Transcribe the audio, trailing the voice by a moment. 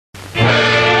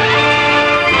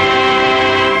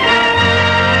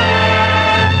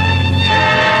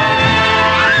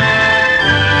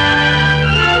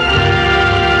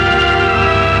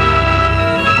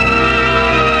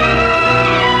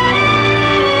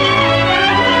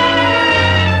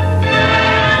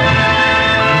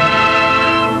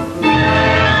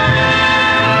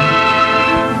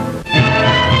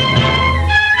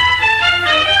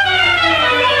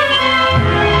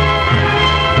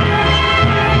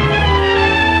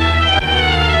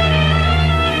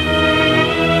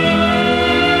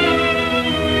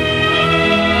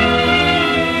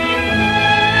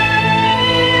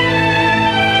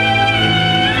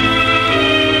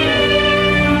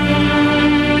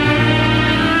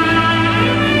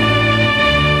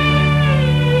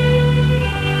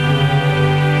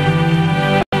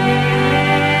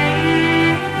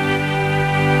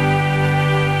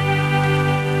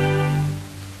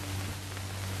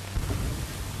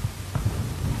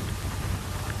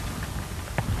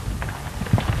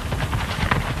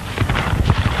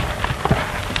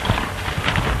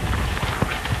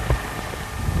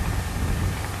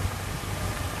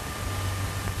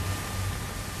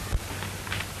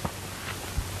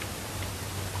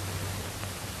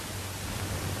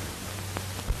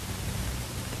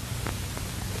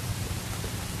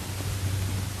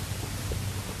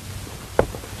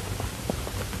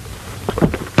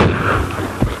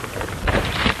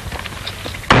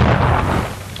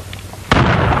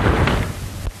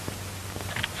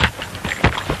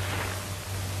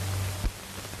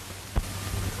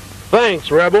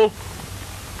Thanks, Rebel.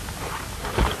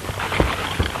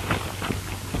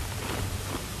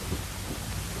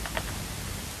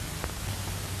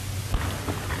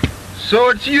 So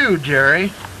it's you, Jerry.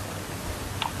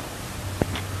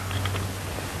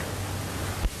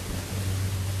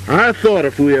 I thought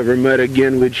if we ever met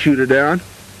again we'd shoot it out,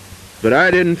 but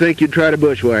I didn't think you'd try to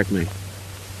bushwhack me.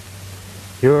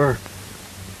 You're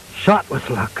shot with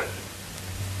luck.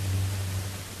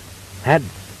 Had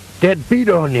dead beat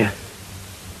on you.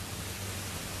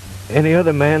 Any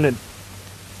other man would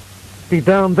be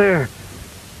down there,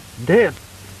 dead.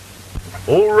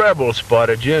 Old Rebel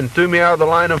spotted you and threw me out of the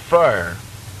line of fire.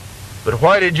 But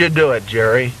why did you do it,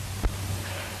 Jerry?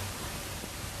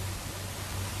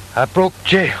 I broke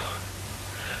jail.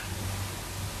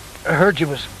 I heard you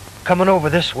was coming over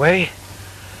this way.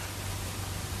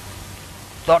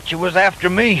 Thought you was after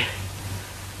me.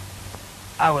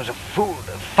 I was a fool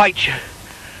to fight you.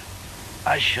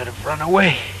 I should have run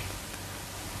away.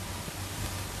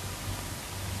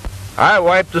 I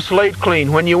wiped the slate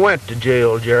clean when you went to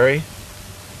jail, Jerry.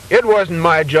 It wasn't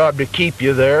my job to keep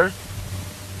you there.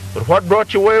 But what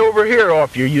brought you way over here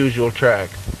off your usual track?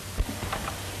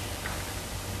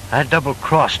 I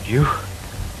double-crossed you.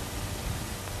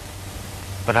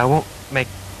 But I won't make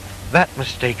that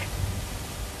mistake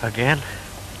again.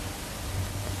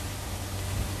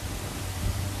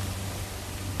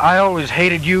 I always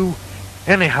hated you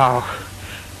anyhow.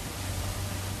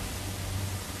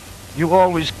 You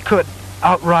always could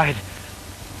outride,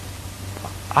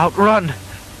 outrun,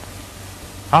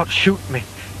 outshoot me.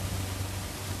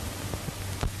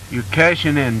 You're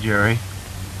cashing in, Jerry.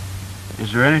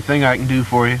 Is there anything I can do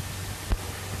for you?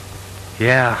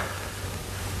 Yeah.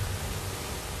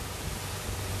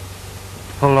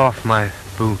 Pull off my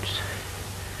boots.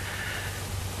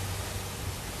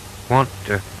 Want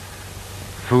to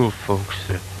fool folks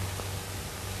that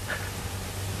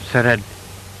said I'd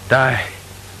die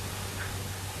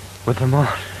with them on.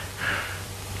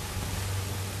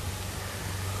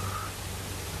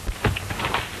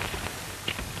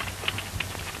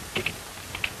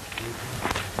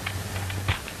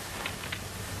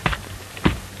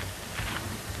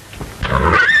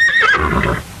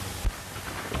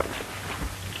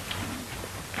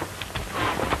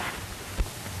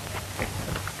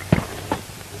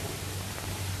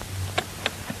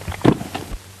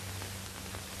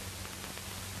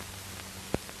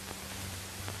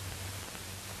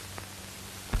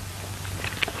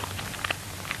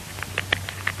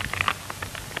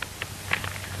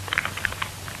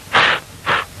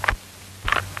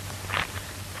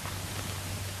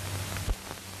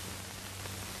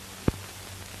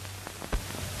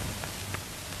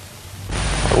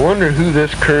 I wonder who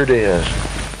this Kurt is.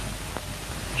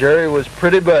 Jerry was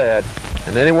pretty bad,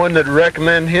 and anyone that'd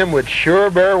recommend him would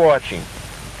sure bear watching.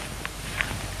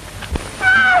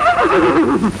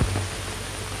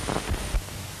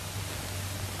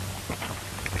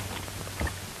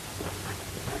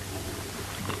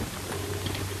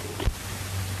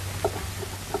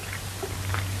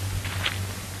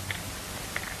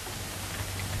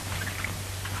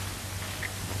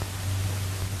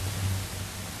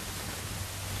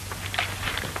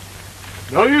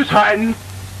 No use hiding.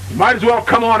 You might as well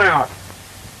come on out.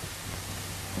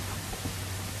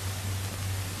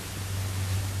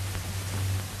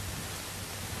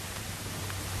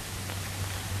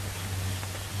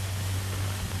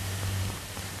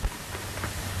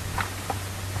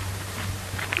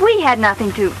 We had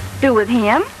nothing to do with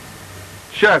him.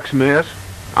 Shucks, miss.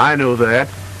 I know that.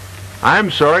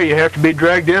 I'm sorry you have to be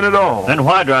dragged in at all. Then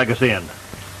why drag us in?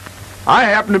 I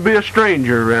happen to be a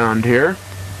stranger around here,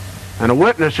 and a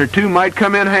witness or two might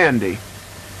come in handy,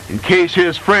 in case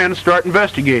his friends start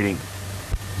investigating.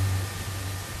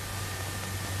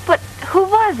 But who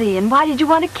was he, and why did you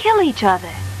want to kill each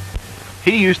other?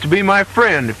 He used to be my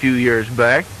friend a few years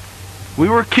back. We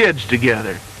were kids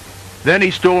together. Then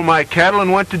he stole my cattle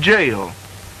and went to jail.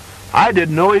 I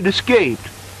didn't know he'd escaped,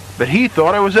 but he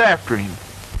thought I was after him.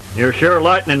 You're sure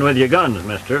lightning with your guns,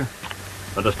 mister.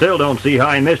 But I still don't see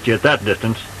how he missed you at that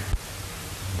distance.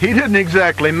 He didn't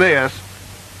exactly miss.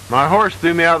 My horse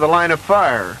threw me out of the line of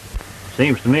fire.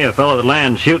 Seems to me a fellow that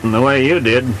lands shooting the way you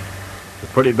did is a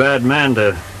pretty bad man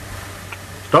to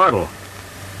startle.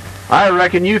 I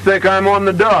reckon you think I'm on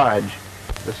the dodge.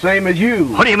 The same as you.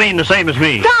 What do you mean, the same as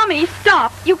me? Tommy,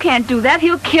 stop! You can't do that.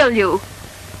 He'll kill you.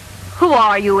 Who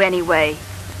are you, anyway?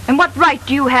 And what right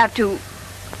do you have to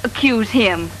accuse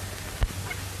him?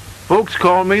 Folks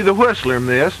call me the Whistler,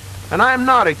 miss, and I'm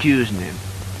not accusing him.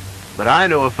 But I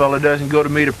know a fella doesn't go to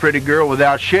meet a pretty girl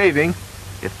without shaving,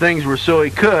 if things were so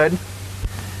he could.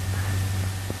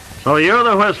 So you're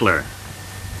the Whistler.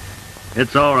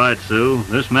 It's all right, Sue.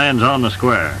 This man's on the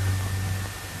square.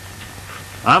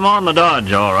 I'm on the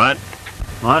dodge, all right.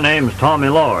 My name's Tommy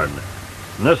Lord.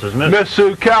 And this is Miss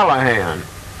Sue Callahan,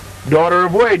 daughter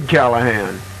of Wade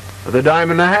Callahan, of the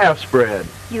Dime and a Half spread.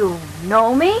 You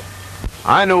know me?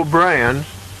 I know brands.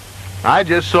 I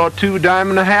just saw 2 Dime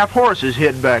and a Half horses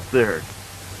hid back there.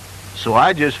 So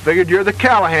I just figured you're the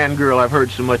Callahan girl I've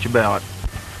heard so much about.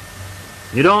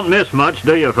 You don't miss much,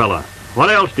 do you, fella? What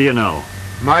else do you know?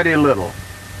 Mighty little.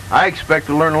 I expect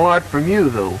to learn a lot from you,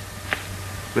 though.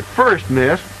 But first,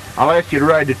 miss, I'll ask you to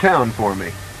ride to town for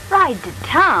me. Ride to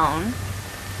town?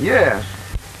 Yes.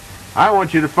 I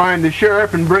want you to find the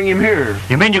sheriff and bring him here.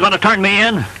 You mean you're going to turn me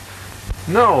in?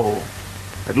 No.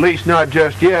 At least not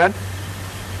just yet.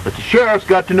 But the sheriff's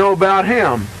got to know about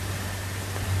him.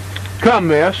 Come,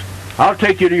 miss. I'll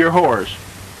take you to your horse.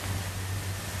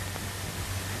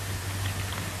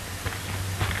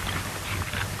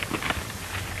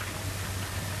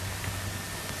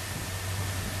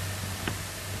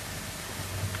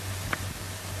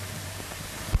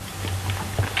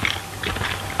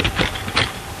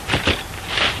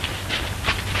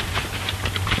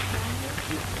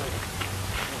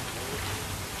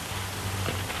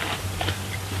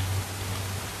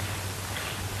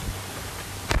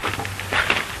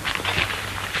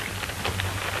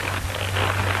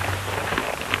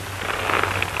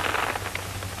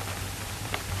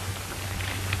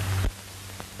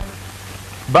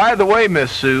 By the way,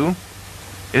 Miss Sue,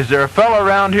 is there a fellow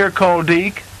around here called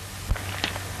Deke?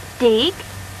 Deke?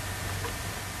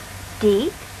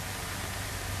 Deke?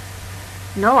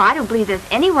 No, I don't believe there's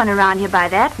anyone around here by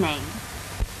that name.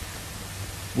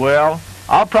 Well,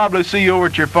 I'll probably see you over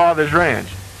at your father's ranch.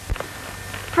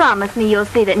 Promise me you'll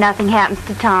see that nothing happens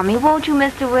to Tommy, won't you,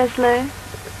 Mr. Whistler?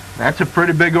 That's a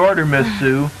pretty big order, Miss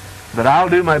Sue, but I'll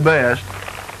do my best.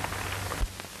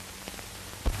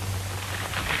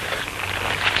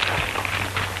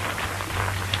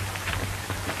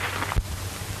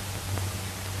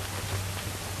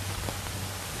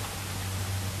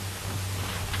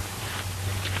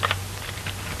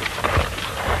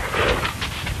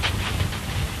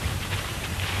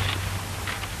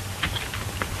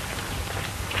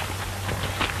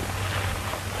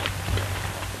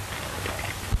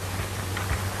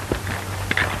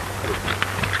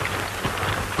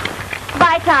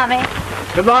 Bye, Tommy.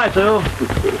 Goodbye, Sue.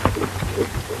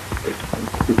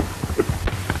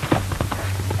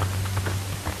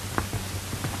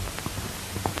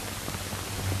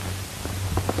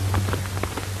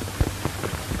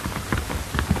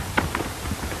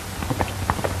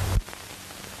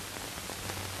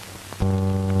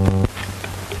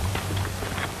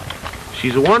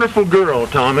 She's a wonderful girl,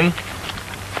 Tommy.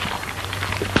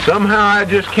 Somehow I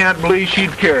just can't believe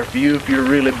she'd care for you if you're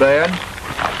really bad.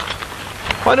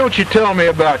 Why don't you tell me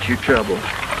about your trouble?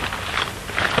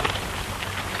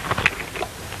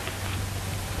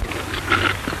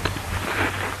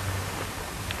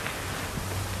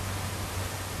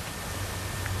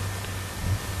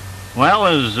 Well,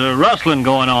 there's rustling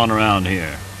going on around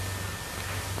here.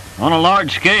 On a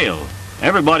large scale.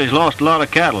 Everybody's lost a lot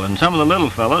of cattle, and some of the little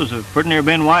fellows have pretty near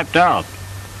been wiped out.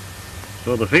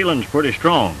 So the feeling's pretty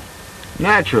strong.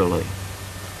 Naturally.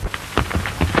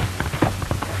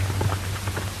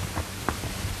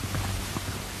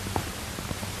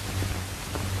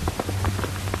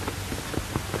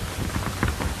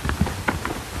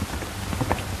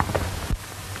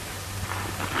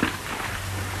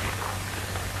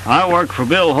 I work for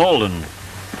Bill Holden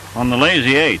on the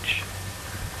Lazy H.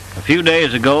 A few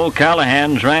days ago,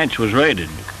 Callahan's ranch was raided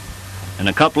and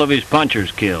a couple of his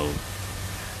punchers killed.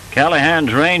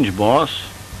 Callahan's range boss,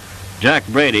 Jack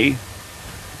Brady,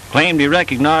 claimed he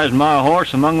recognized my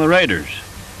horse among the raiders.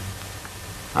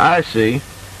 I see.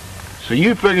 So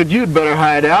you figured you'd better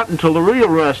hide out until the real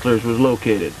rustlers was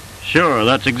located. Sure,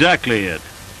 that's exactly it.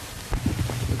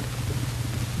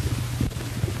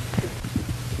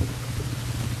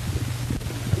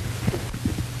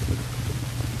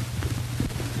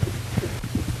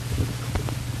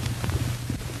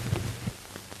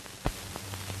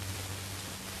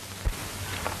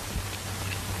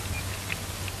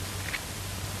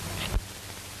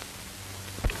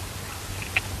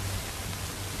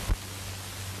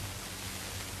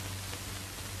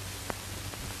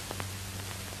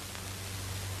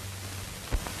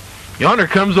 Yonder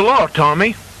comes the law,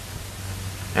 Tommy.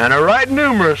 And a right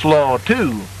numerous law,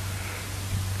 too.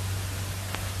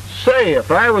 Say, if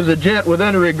I was a gent with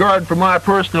any regard for my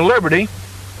personal liberty,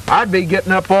 I'd be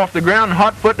getting up off the ground and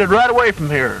hot-footing it right away from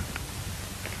here.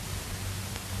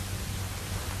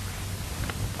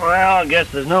 Well, I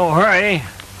guess there's no hurry.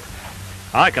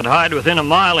 I could hide within a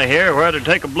mile of here where it'd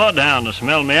take a bloodhound to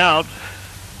smell me out.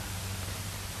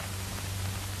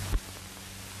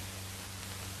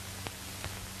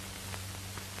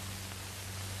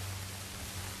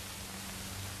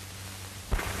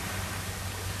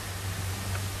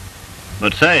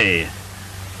 But say,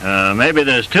 maybe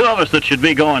there's two of us that should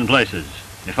be going places.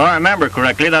 If I remember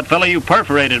correctly, that fellow you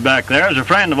perforated back there is a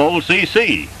friend of old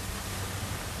C.C.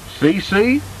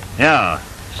 C.C.? Yeah,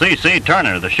 C.C.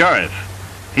 Turner, the sheriff.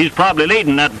 He's probably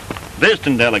leading that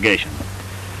visiting delegation.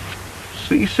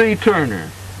 C.C.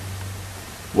 Turner.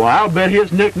 Well, I'll bet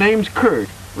his nickname's Kurt,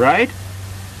 right?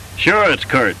 Sure, it's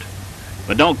Kurt.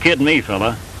 But don't kid me,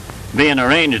 fella. Being a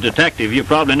range detective, you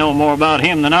probably know more about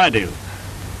him than I do.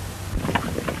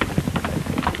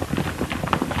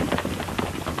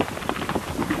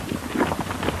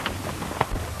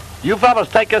 You fellas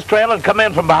take this trail and come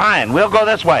in from behind. We'll go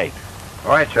this way.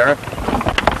 All right, Sheriff.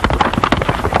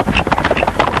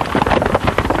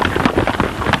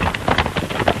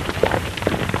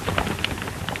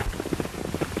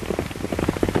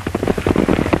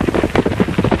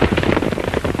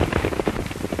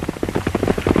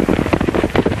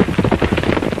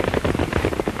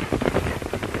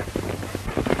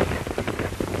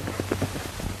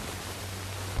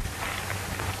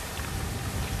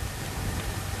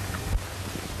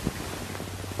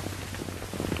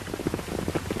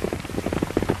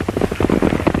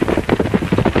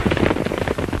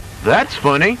 That's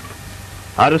funny.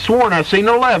 I'd have sworn I seen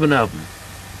 11 of them,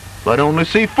 but only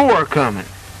see 4 coming.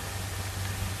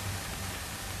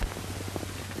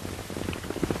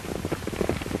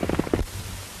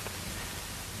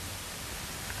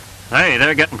 Hey,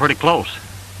 they're getting pretty close.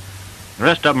 The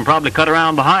rest of them probably cut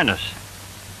around behind us.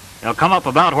 They'll come up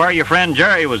about where your friend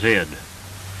Jerry was hid.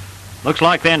 Looks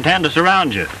like they intend to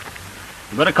surround you.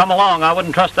 You better come along. I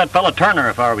wouldn't trust that fella Turner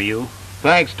if I were you.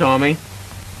 Thanks, Tommy.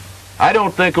 I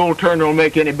don't think old Turner will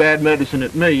make any bad medicine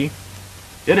at me.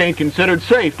 It ain't considered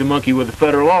safe to monkey with a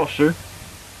federal officer.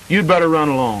 You'd better run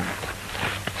along.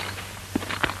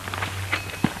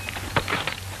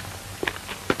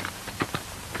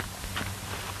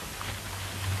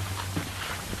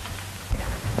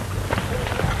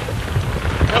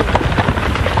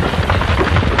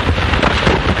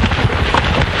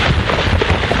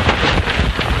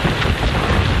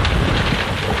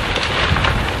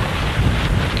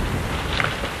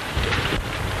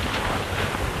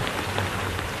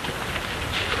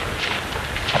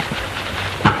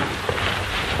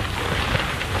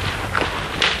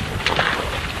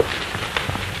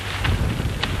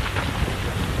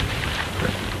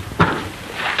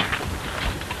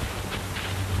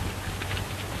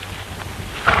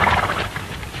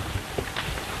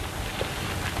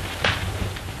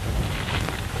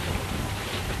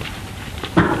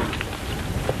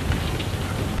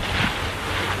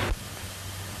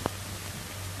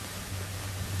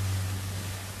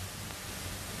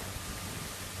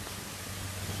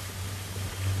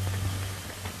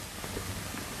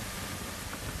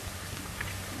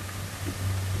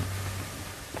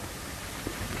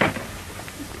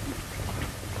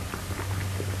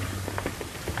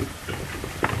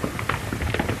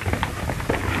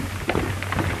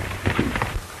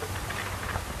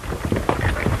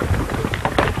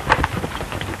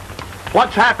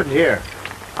 What's happened here?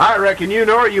 I reckon you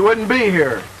know or you wouldn't be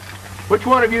here. Which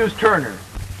one of you is Turner?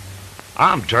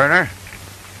 I'm Turner.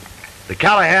 The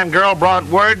Callahan girl brought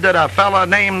word that a fella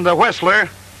named the Whistler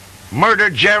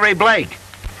murdered Jerry Blake.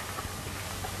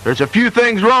 There's a few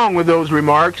things wrong with those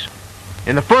remarks.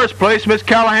 In the first place, Miss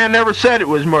Callahan never said it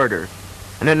was murder.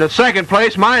 And in the second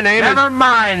place, my name is... Never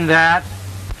mind that.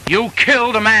 You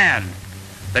killed a man.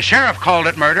 The sheriff called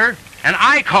it murder, and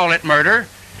I call it murder,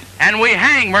 and we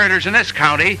hang murders in this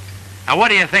county. Now, what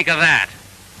do you think of that?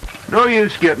 No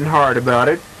use getting hard about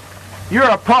it. You're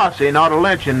a posse, not a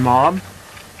lynching mob.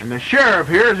 And the sheriff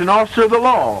here is an officer of the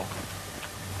law.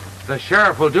 The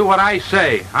sheriff will do what I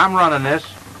say. I'm running this.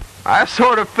 I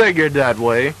sort of figured that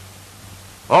way.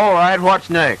 All right, what's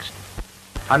next?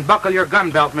 Unbuckle your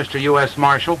gun belt, Mr. U.S.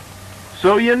 Marshal.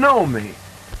 So you know me.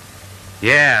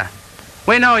 Yeah,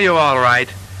 we know you all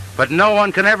right, but no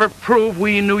one can ever prove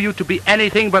we knew you to be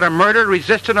anything but a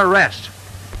murder-resistant arrest.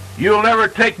 You'll never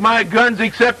take my guns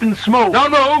except in smoke.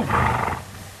 Don't move!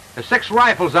 There's 6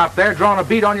 rifles out there drawing a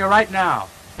bead on you right now.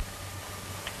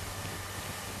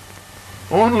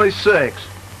 Only 6.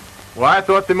 Well, I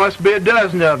thought there must be a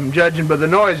dozen of them, judging by the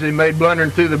noise they made blundering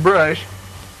through the brush.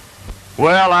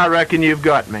 Well, I reckon you've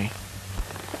got me.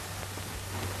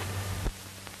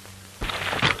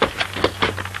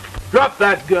 Drop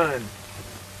that gun.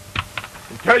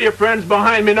 And tell your friends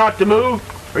behind me not to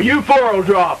move, or you 4 will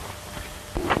drop.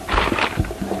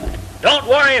 Don't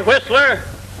worry, Whistler.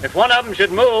 If one of them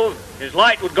should move, his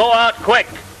light would go out quick.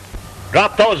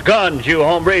 Drop those guns, you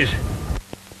hombres.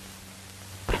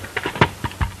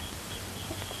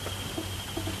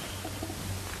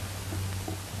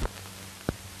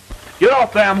 Get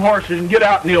off them horses and get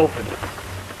out in the open.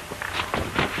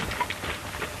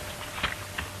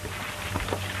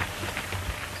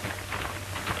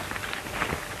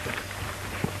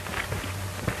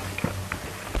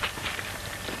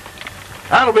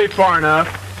 That'll be far enough.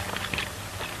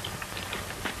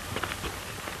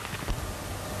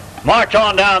 March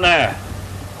on down there.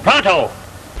 Pronto!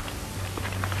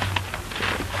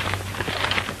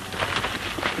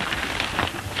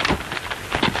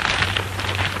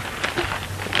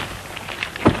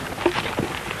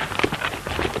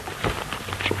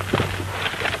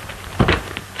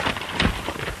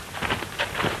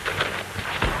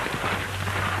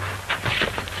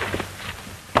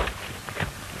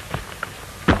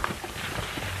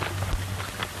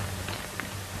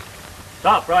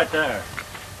 Stop right there.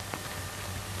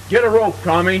 Get a rope,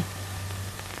 Tommy.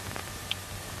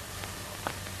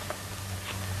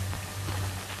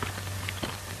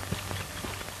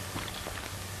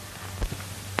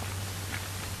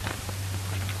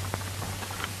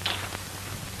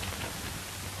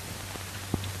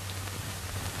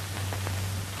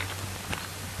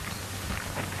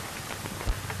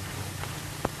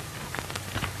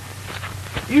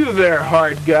 You there,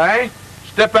 hard guy.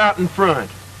 Step out in front.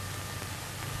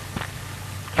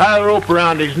 Tie the rope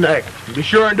around his neck. Be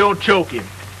sure and don't choke him.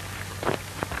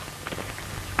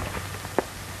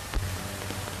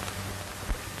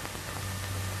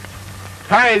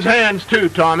 Tie his hands too,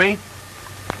 Tommy.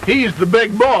 He's the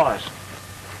big boss.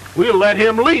 We'll let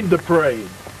him lead the parade.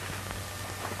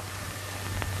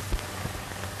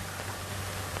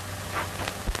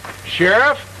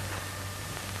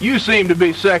 Sheriff, you seem to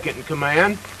be second in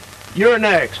command. You're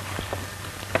next.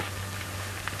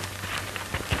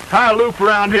 Tie a loop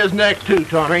around his neck too,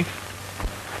 Tommy.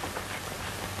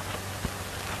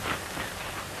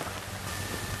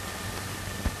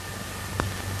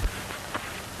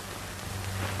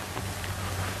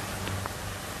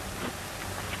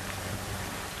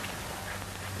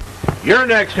 You're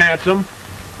next, handsome.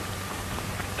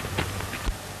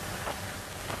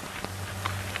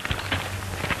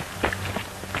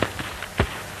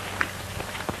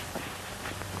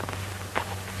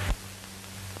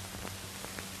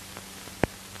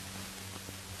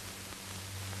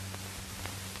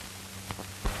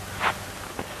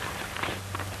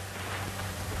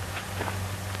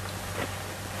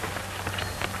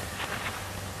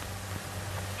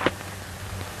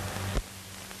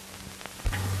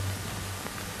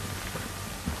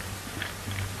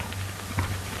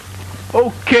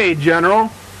 Okay,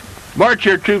 General. March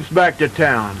your troops back to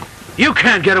town. You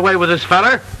can't get away with this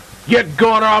feller. Get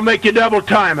going or I'll make you double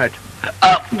time it.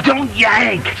 Don't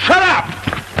yank. Shut up!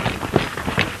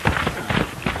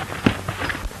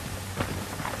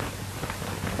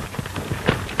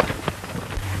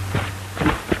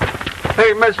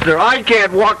 Hey, mister, I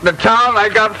can't walk to town. I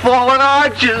got fallen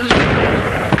arches.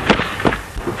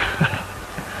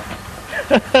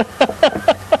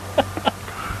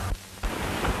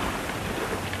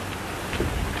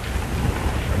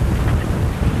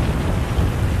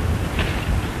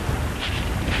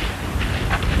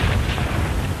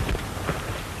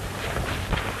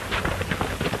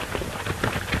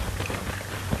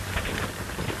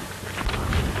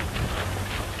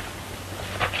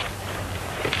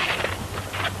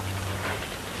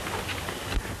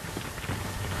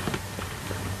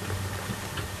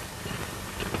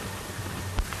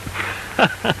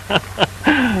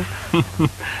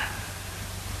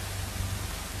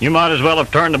 You might as well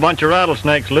have turned a bunch of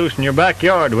rattlesnakes loose in your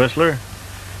backyard, Whistler.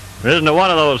 There isn't a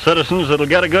one of those citizens that'll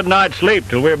get a good night's sleep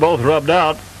till we're both rubbed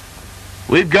out.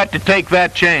 We've got to take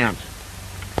that chance.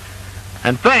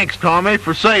 And thanks, Tommy,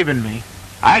 for saving me.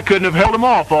 I couldn't have held him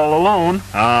off all alone.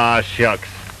 Ah, shucks.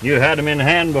 You had him in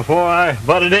hand before I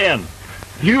butted in.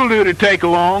 You'll do to take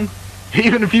along,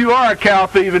 even if you are a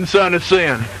cow-thieving son of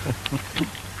sin.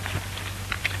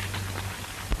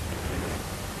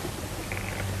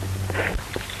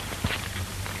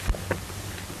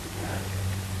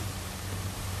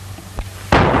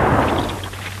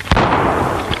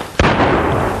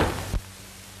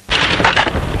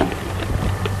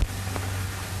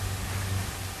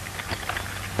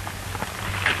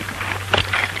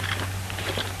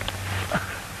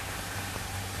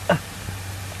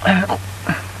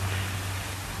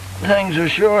 Things are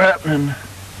sure happening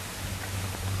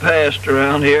fast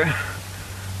around here.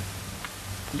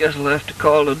 Guess I'll have to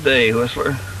call it a day,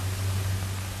 Whistler.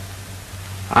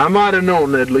 I might have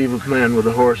known they'd leave a man with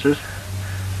the horses.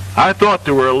 I thought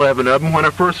there were 11 of them when I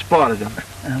first spotted them.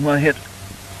 Am I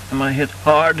hit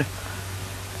hard?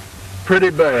 Pretty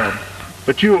bad,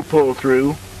 but you'll pull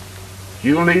through.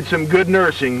 You'll need some good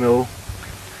nursing, though.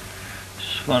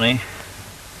 It's funny.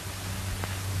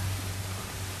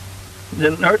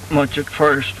 Didn't hurt much at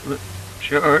first, but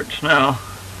sure hurts now.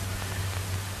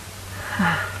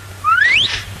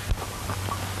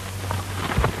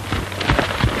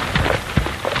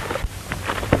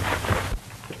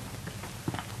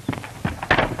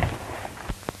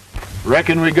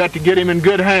 Reckon we got to get him in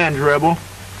good hands, Rebel.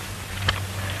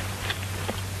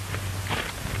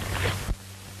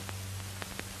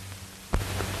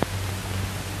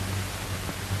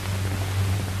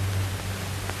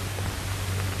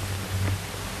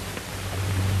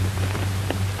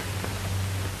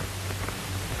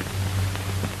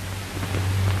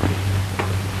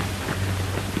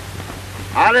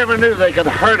 I never knew they could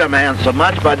hurt a man so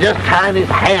much by just tying his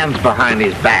hands behind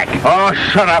his back. Oh,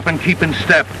 shut up and keep in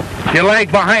step. If you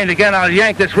lag behind again, I'll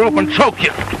yank this rope and choke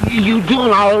you. You do,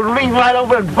 and I'll lean right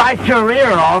over and bite your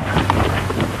ear off.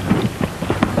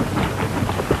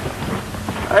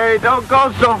 Hey, don't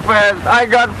go so fast. I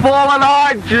got fallen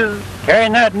arches.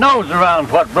 Carrying that nose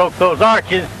around what broke those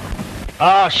arches.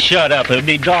 Oh, shut up. It'll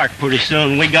be dark pretty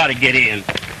soon. We gotta get in.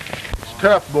 It's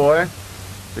tough, boy,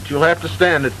 but you'll have to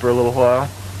stand it for a little while.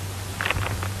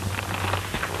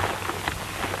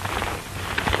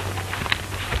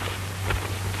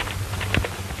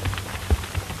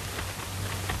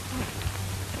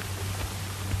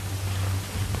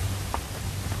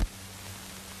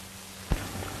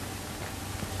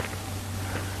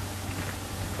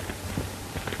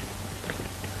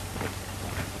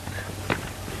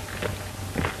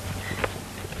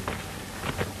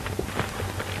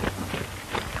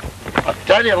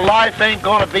 Tell you, life ain't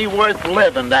gonna be worth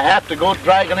living to have to go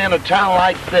dragging in a town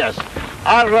like this.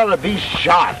 I'd rather be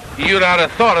shot. You'd ought to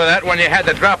thought of that when you had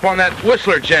the drop on that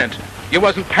Whistler gent. You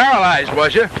wasn't paralyzed,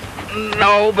 was you?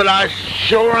 No, but I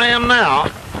sure am now.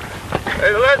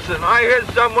 Hey, listen, I hear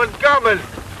someone coming.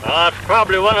 It's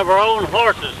probably one of our own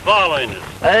horses following us.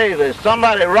 Hey, there's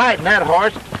somebody riding that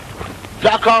horse.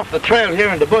 Duck off the trail here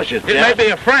in the bushes. It may be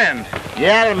a friend.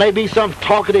 Yeah, there may be some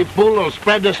talkative fool who'll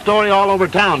spread this story all over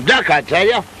town. Duck, I tell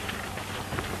you.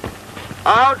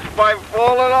 Ouch, my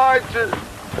fallen arches.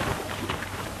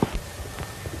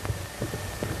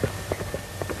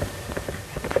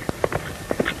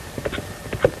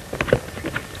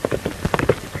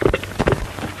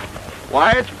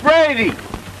 Why, it's Brady.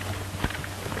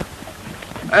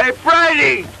 Hey,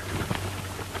 Brady!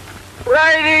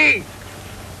 Brady!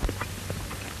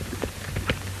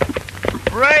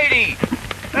 Brady!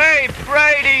 Hey,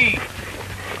 Brady!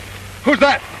 Who's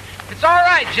that? It's all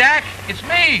right, Jack. It's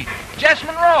me, Jess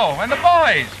Monroe, and the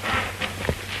boys.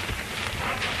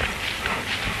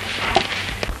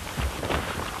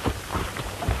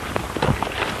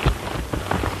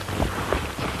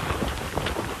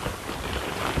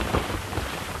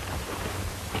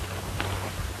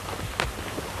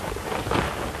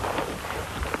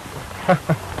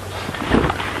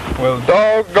 Well,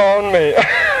 doggone me.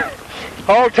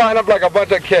 All tied up like a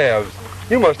bunch of calves.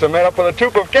 You must have met up with a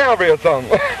troop of cavalry or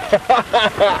something.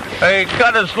 Hey,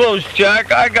 cut us loose,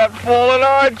 Jack. I got fallen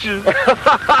arches.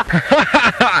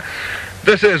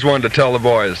 This is one to tell the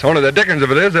boys. Only the dickens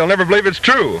of it is they'll never believe it's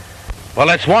true. Well,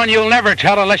 it's one you'll never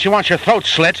tell unless you want your throat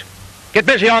slit. Get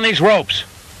busy on these ropes.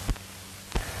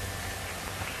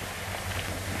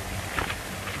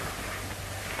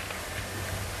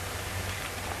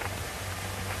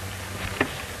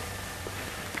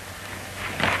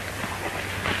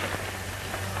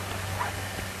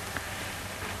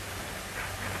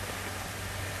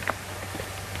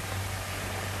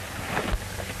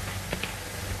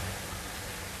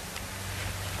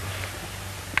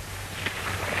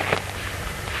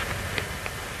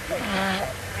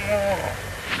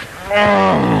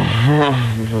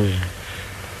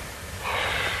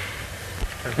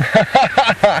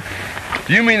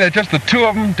 Do you mean that just the two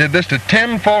of them did this to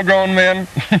 10 full-grown men?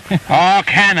 Oh,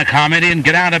 can the comedy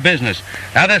get out of business.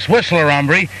 Now this Whistler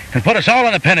hombre can put us all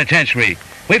in the penitentiary.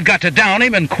 We've got to down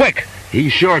him and quick.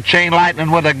 He's sure chain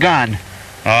lightning with a gun.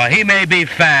 He may be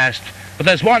fast, but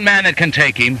there's one man that can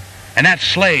take him, and that's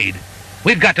Slade.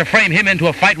 We've got to frame him into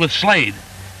a fight with Slade.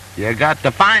 You got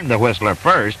to find the Whistler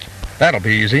first. That'll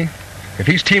be easy. If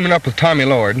he's teaming up with Tommy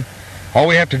Lord, all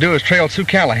we have to do is trail Sue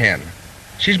Callahan.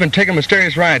 She's been taking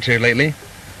mysterious rides here lately,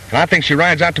 and I think she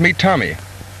rides out to meet Tommy.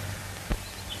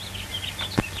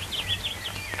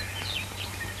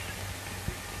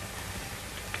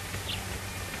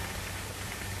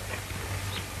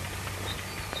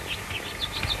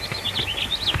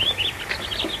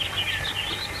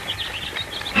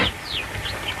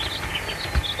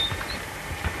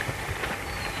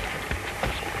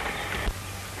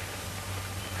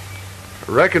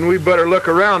 Reckon we better look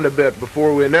around a bit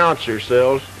before we announce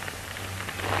ourselves.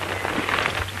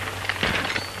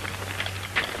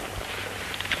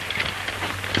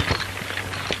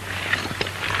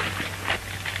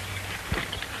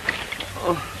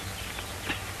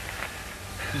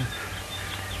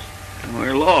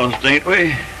 We're lost, ain't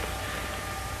we?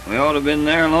 We ought to have been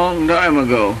there a long time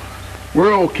ago.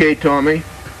 We're okay, Tommy.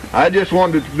 I just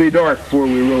wanted it to be dark before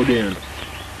we rode in.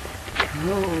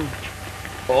 Oh,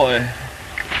 boy.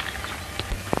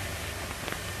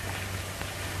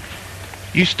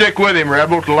 You stick with him,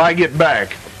 Rebel, till I get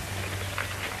back.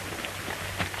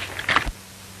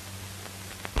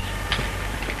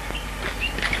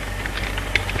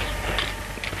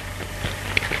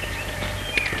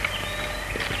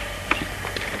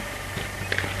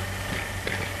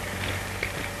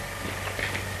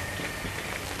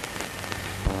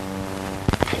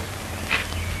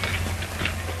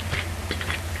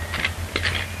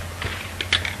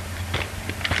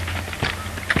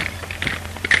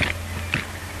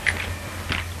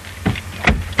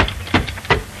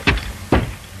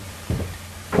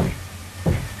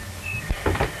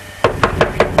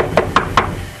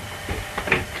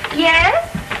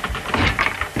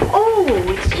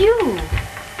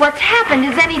 What's happened?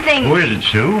 Is anything... Who is it,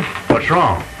 Sue? What's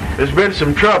wrong? There's been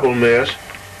some trouble, miss.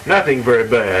 Nothing very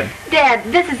bad. Dad,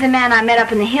 this is the man I met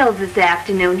up in the hills this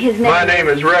afternoon. His name... My name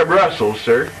is Reb Russells,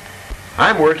 sir.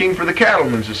 I'm working for the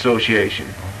Cattlemen's Association.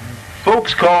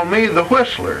 Folks call me the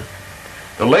Whistler.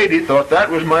 The lady thought that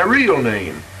was my real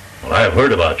name. Well, I've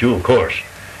heard about you, of course.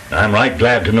 I'm right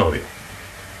glad to know you.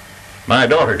 My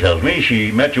daughter tells me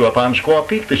she met you up on Squaw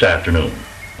Peak this afternoon.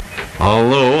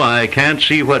 Although I can't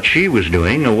see what she was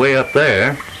doing away up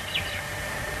there.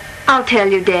 I'll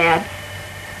tell you, Dad.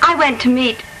 I went to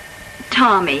meet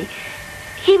Tommy.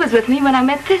 He was with me when I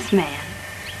met this man.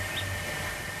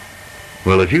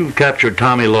 Well, if you've captured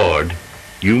Tommy Lord,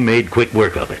 you made quick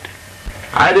work of it.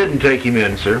 I didn't take him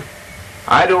in, sir.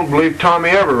 I don't believe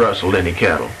Tommy ever rustled any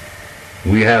cattle.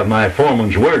 We have my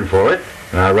foreman's word for it,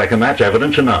 and I reckon that's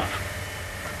evidence enough.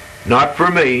 Not for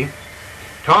me.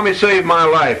 Tommy saved my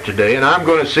life today, and I'm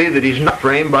going to see that he's not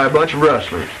framed by a bunch of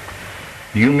rustlers.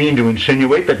 You mean to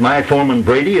insinuate that my foreman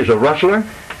Brady is a rustler?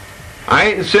 I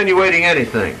ain't insinuating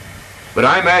anything, but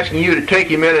I'm asking you to take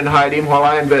him in and hide him while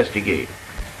I investigate.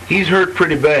 He's hurt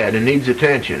pretty bad and needs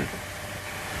attention.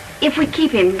 If we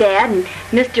keep him, Dad, and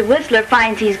Mr. Whistler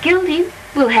finds he's guilty,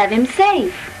 we'll have him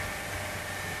safe.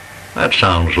 That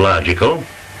sounds logical.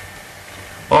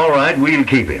 All right, we'll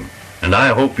keep him. And I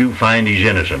hope you find he's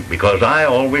innocent, because I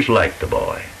always liked the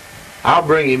boy. I'll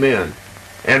bring him in.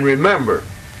 And remember,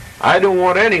 I don't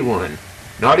want anyone,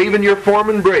 not even your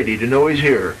foreman Brady, to know he's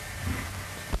here.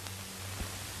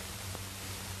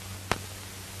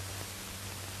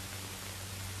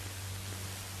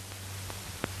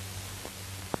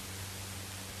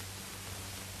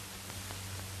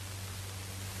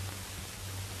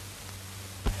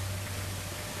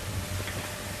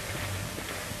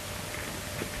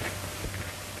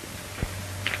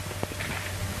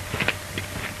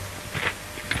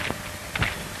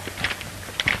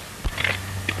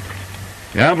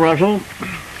 Yeah, Russell,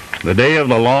 the day of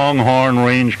the Longhorn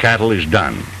Range cattle is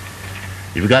done.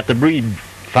 You've got to breed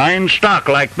fine stock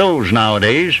like those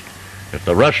nowadays, if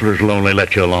the rustlers will only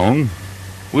let you alone.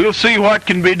 We'll see what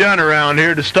can be done around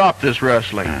here to stop this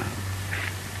rustling. Yeah.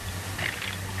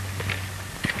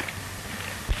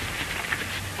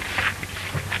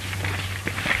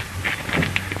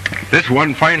 This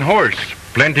one fine horse.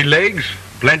 Plenty legs,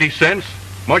 plenty sense,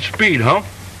 much speed, huh?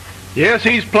 Yes,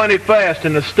 he's plenty fast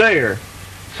in the stayer.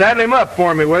 Saddle him up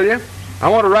for me, will you? I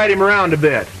want to ride him around a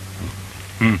bit.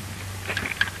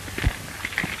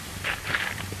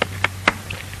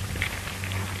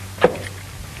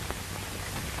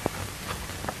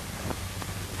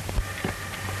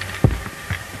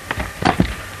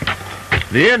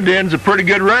 The Indian's a pretty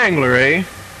good wrangler, eh?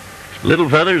 Little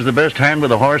Feather's the best hand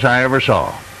with a horse I ever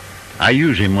saw. I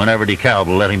use him whenever DeKalb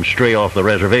will let him stray off the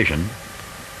reservation.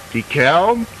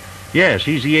 DeKalb? Yes,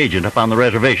 he's the agent up on the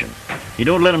reservation. He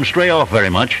don't let him stray off very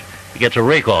much. He gets a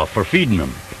rake off for feeding them.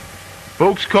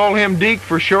 Folks call him Deke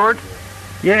for short?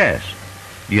 Yes.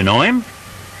 Do you know him?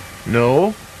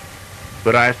 No,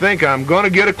 but I think I'm going to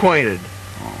get acquainted.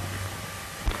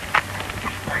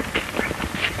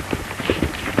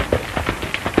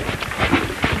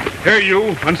 Here,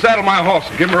 you, unsaddle my horse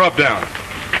and give him a rub down.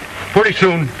 Pretty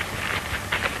soon.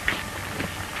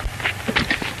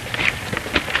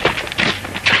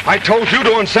 I told you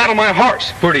to unsaddle my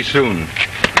horse. Pretty soon.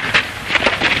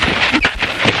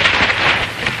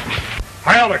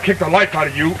 I ought to kick the life out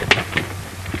of you.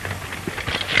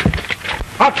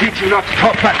 I'll teach you not to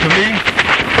talk back to me.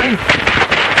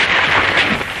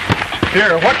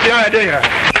 Here, what's the idea?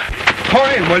 Call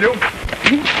in, will you?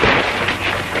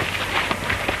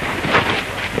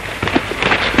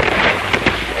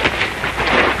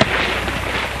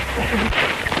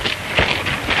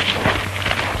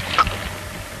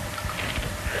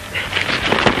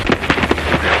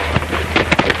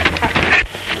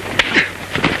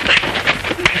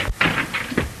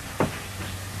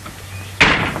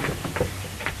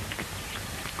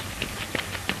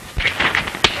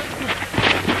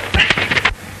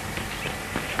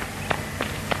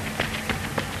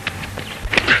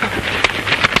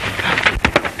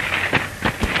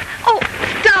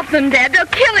 Them, Dad. They'll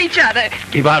kill each other.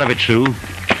 Keep out of it, Sue.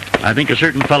 I think a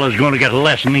certain fellow's going to get a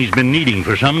lesson he's been needing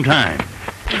for some time.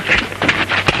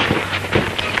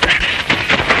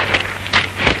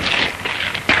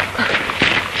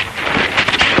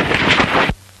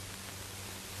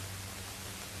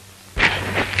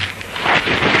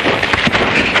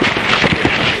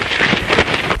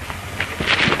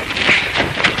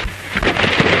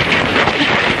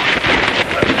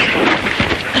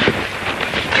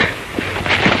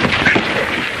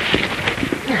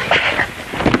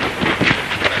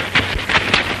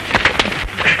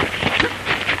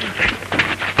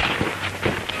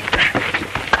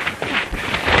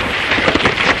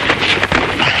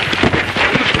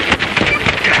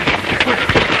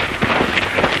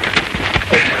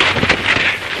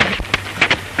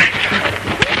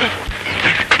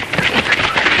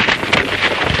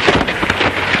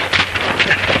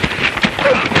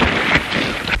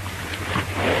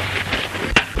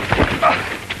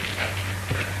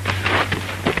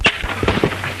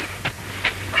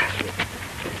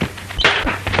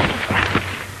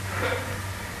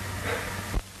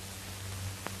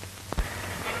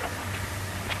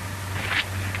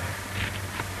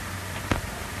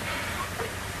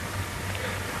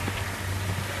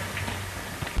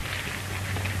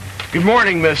 Good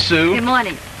morning, Miss Sue. Good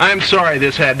morning. I'm sorry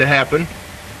this had to happen.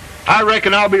 I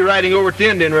reckon I'll be riding over to the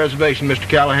Indian Reservation, Mr.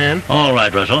 Callahan. All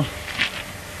right, Russell.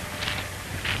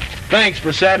 Thanks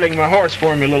for saddling my horse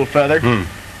for me, little feather.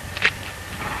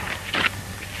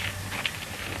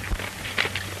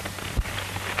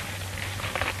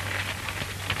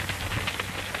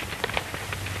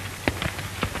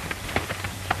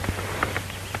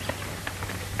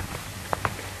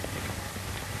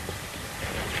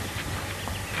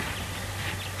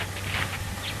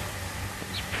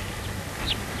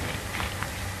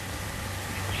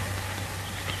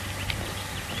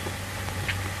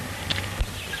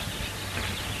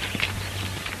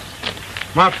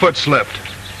 My foot slipped.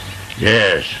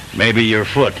 Yes, maybe your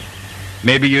foot.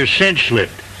 Maybe your cinch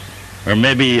slipped. Or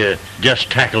maybe you just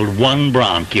tackled one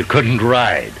bronc you couldn't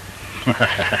ride.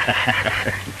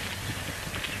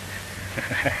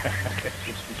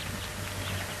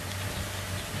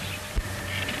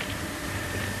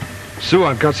 Sue,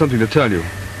 I've got something to tell you.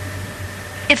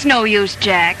 It's no use,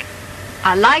 Jack.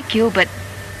 I like you, but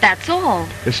that's all.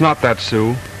 It's not that,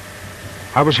 Sue.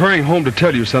 I was hurrying home to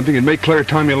tell you something and make clear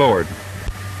Tommy Lord.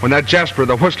 When that Jasper,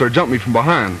 the whistler, jumped me from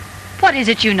behind. What is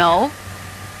it you know?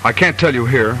 I can't tell you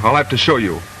here. I'll have to show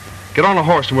you. Get on a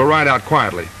horse and we'll ride out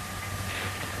quietly.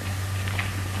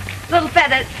 Little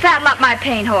feather, saddle up my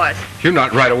paint horse. You're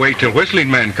not right away till whistling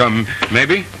men come,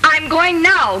 maybe? I'm going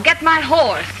now. Get my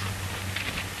horse.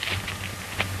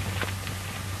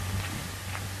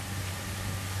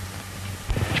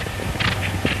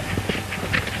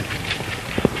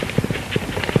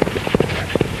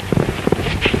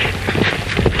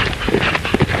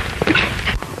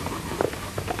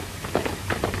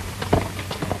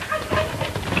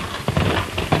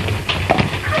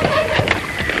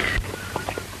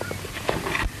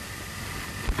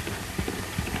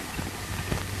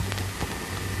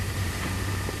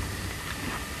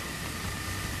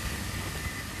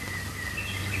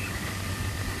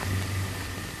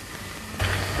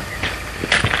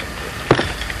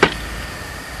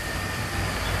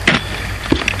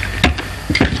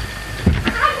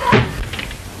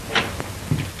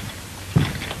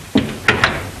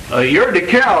 You're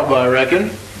DeKalb, I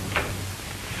reckon.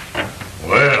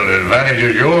 Well, the advantage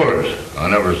is yours. I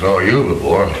never saw you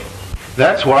before.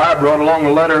 That's why I brought along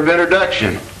a letter of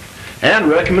introduction and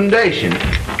recommendation.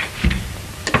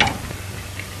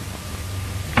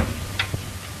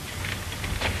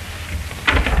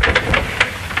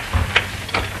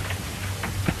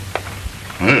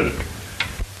 Well,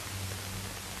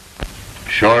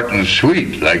 short and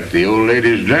sweet, like the old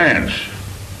ladies' dance,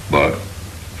 but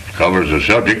covers the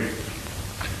subject.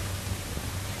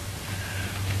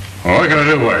 Well, what can I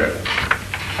do for you?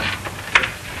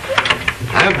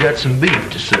 I've got some beef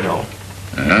to sell.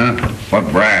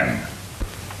 What brand?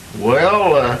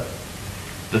 Well,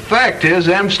 the fact is,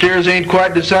 them steers ain't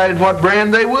quite decided what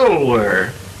brand they will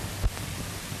wear.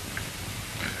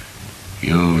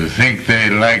 You think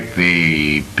they like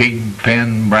the pig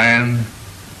pen brand?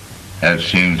 That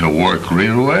seems to work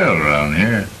real well around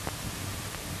here.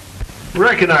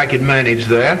 Reckon I could manage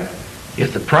that,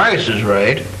 if the price is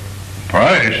right.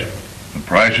 Price? The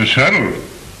price is settled.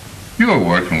 You're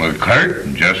working with Kurt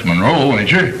and Jess Monroe,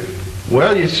 ain't you?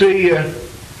 Well, you see,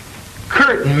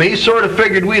 Kurt and me sort of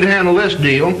figured we'd handle this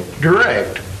deal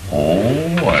direct.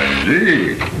 Oh, I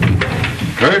see.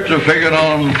 Kurt's a figuring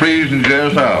on freezing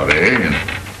Jess out, eh? And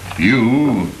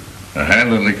you are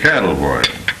handling the cattle for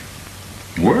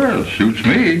him. Well, suits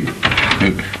me.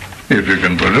 If you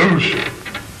can produce.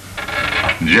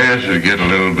 Jess is getting a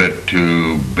little bit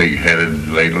too big-headed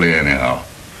lately anyhow.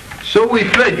 So we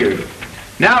figured.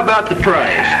 Now about the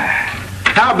price.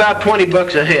 How about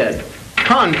 $20 a head?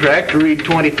 Contract to read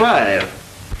 25.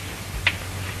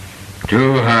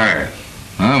 Too high.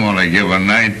 I'm gonna give a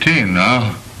 19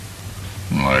 now.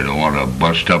 Well, I don't want to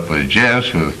bust up with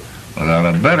Jess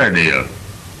without a better deal.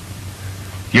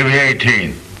 Give me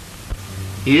 18.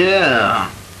 Yeah.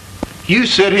 You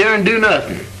sit here and do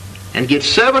nothing, and get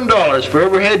 $7 for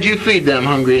every head you feed them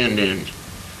hungry Indians.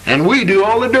 And we do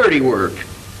all the dirty work.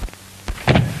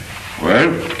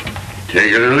 Well,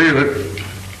 take it or leave it.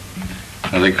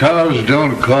 Now, the cows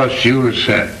don't cost you a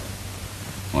cent.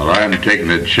 Well, I'm taking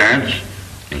a chance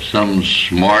of some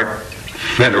smart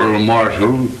federal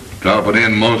marshal dropping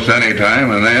in most any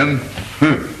time and then,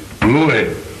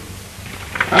 Luby.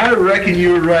 I reckon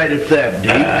you're right at that,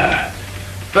 Deke.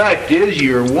 Fact is,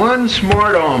 you're one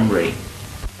smart hombre.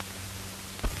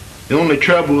 The only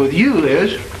trouble with you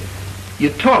is, you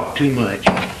talk too much.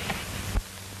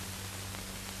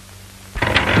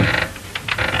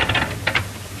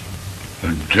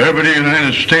 The Deputy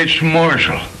United States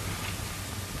Marshal.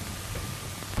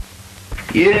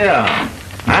 Yeah,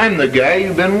 I'm the guy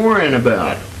you've been worrying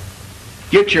about.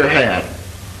 Get your hat.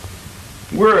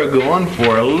 We're a-going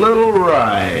for a little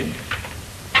ride.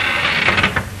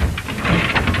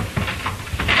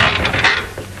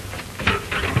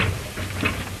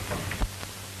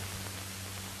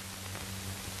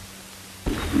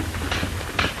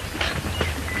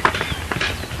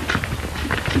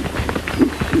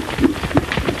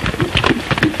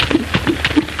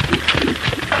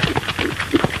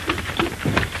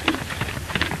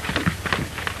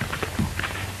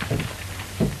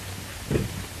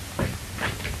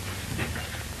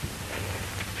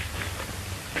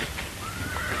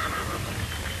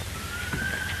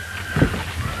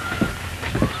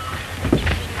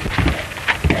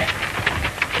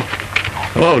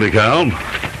 Hello, DeKalb.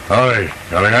 Howdy,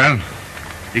 Callahan.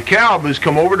 DeKalb has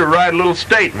come over to write a little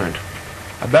statement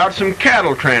about some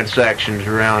cattle transactions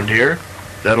around here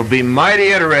that'll be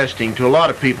mighty interesting to a lot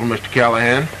of people, Mr.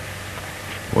 Callahan.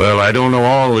 Well, I don't know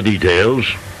all the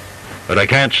details, but I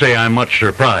can't say I'm much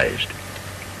surprised.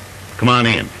 Come on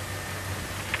in.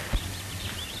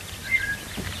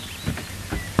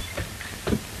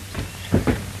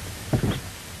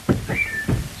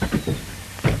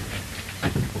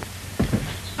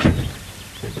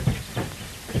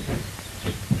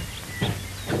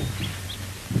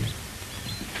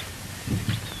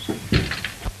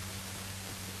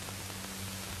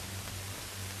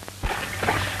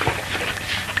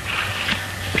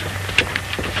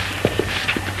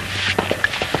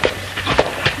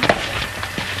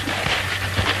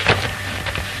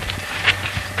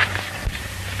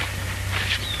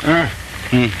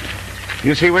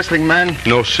 You see Whistling Man?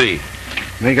 No, see.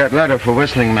 We got letter for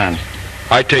Whistling Man.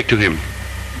 I take to him.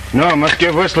 No, must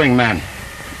give Whistling Man.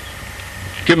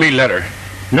 Give me letter.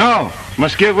 No,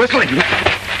 must give Whistling.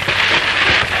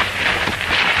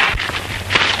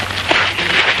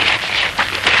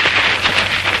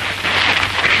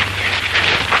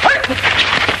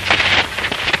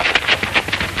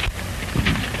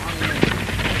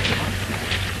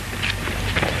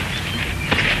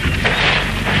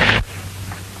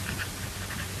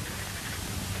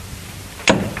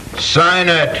 Sign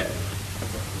it.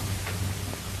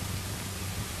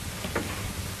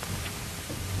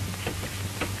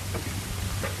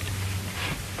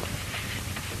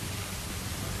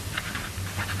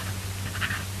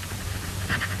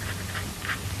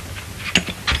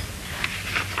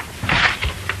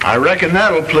 I reckon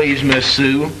that'll please Miss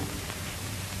Sue.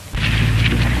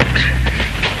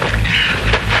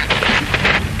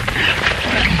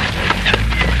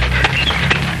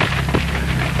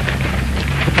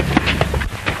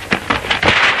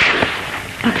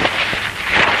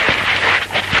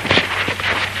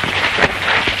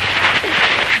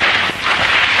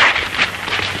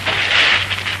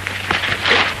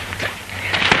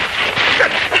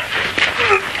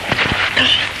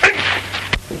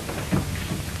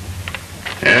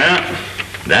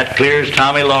 That clears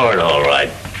Tommy Lord, all right.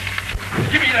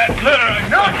 Give me that letter.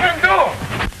 No, I can't go.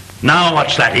 Now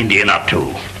what's that Indian up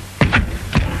to?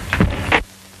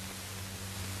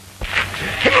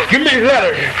 Give me the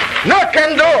letter. No, I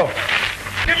can't go.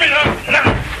 Give me that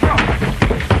letter.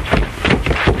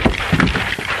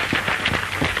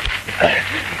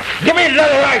 Give me the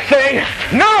letter, I say.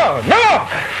 No, no.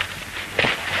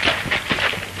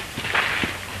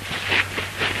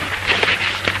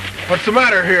 What's the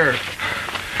matter here?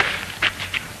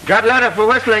 Got letter for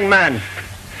Whistling Man.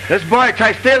 This boy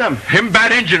try steal him. Him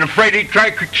bad Injun, afraid he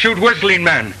try shoot Whistling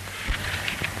Man.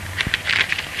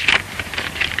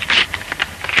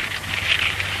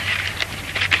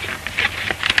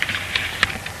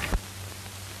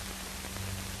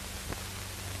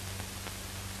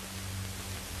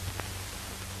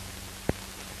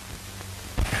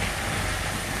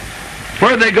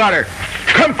 Where they got her?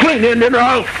 Come clean, Indian, or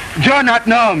I'll... Joe not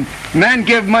know him. Man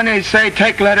give money, say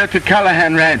take letter to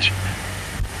Callahan Ranch.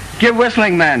 Give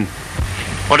Whistling Man.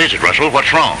 What is it, Russell?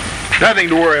 What's wrong? Nothing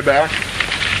to worry about.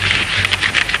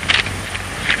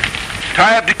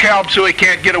 Tie up the cow so he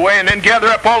can't get away, and then gather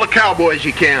up all the cowboys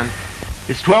you can.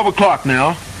 It's 12 o'clock now.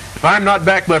 If I'm not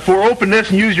back by 4, open this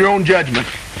and use your own judgment.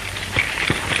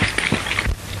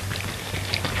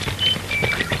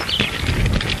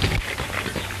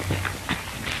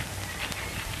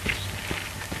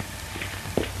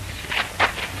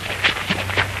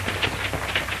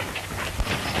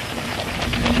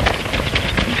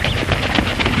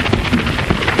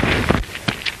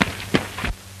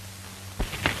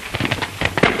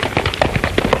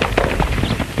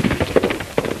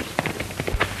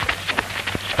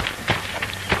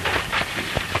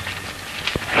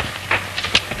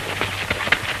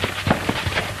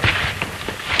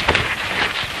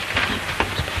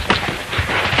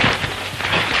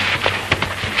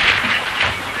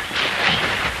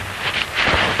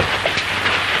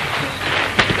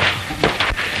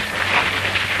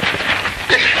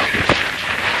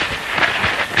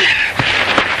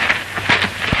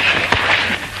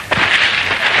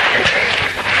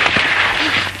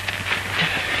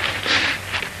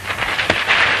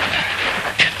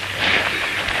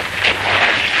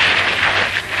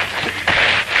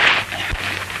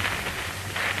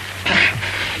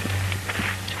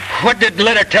 What did the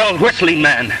letter tell Whistling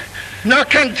Man? No,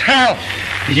 can't tell.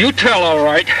 You tell, all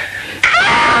right.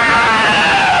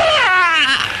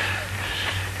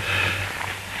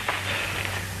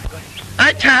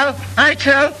 I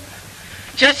tell.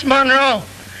 Just Monroe.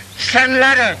 Send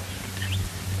letter.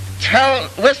 Tell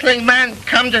Whistling Man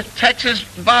come to Texas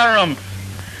barroom.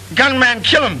 Gunman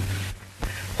kill him.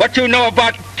 What do you know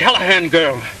about Callahan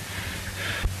girl?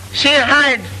 She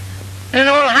hide in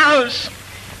old house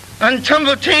on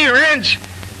Tumble Tree Ranch.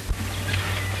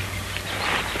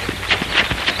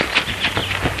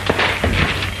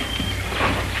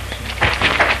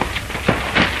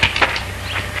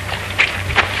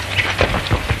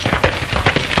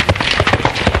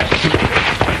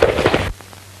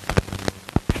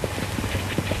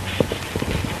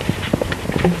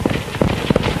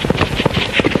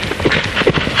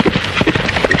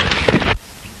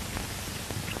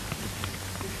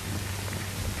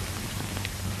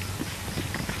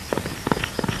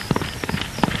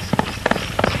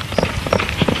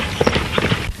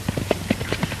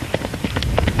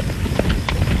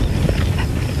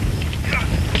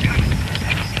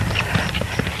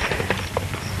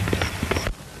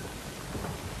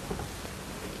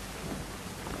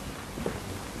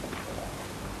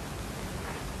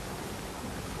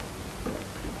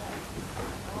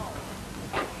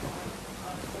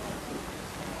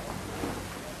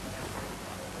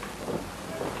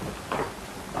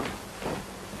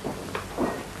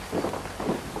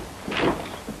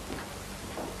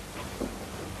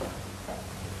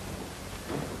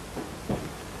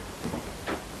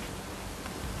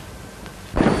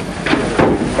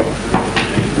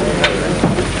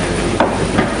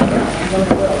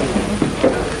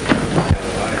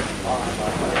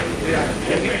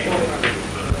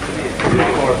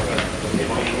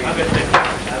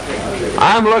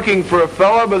 I'm looking for a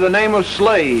fellow by the name of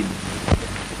Slade.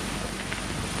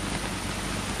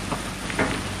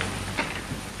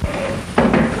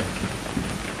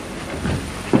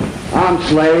 I'm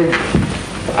Slade.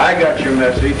 I got your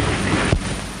message.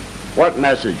 What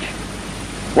message?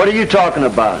 What are you talking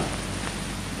about?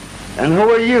 And who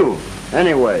are you,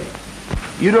 anyway?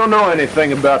 You don't know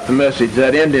anything about the message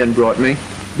that Indian brought me,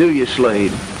 do you,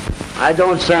 Slade? I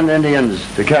don't send Indians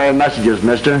to carry messages,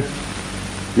 mister.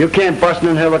 You can't bust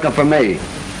in here looking for me.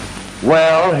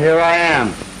 Well, here I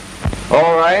am.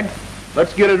 All right,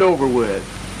 let's get it over with.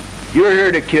 You're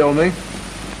here to kill me.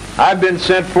 I've been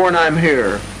sent for and I'm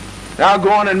here. Now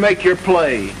go on and make your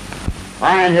play.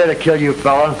 I ain't here to kill you,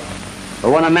 fella.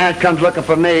 But when a man comes looking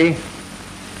for me,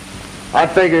 I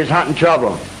figure he's hunting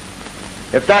trouble.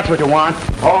 If that's what you want.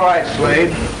 All right,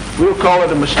 Slade. We'll call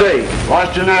it a mistake.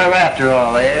 Lost your nerve after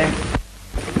all, eh?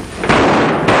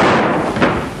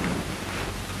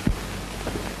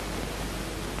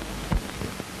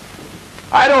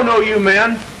 I don't know you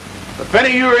men. If any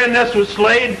of you are in this with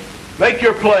Slade, make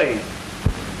your play.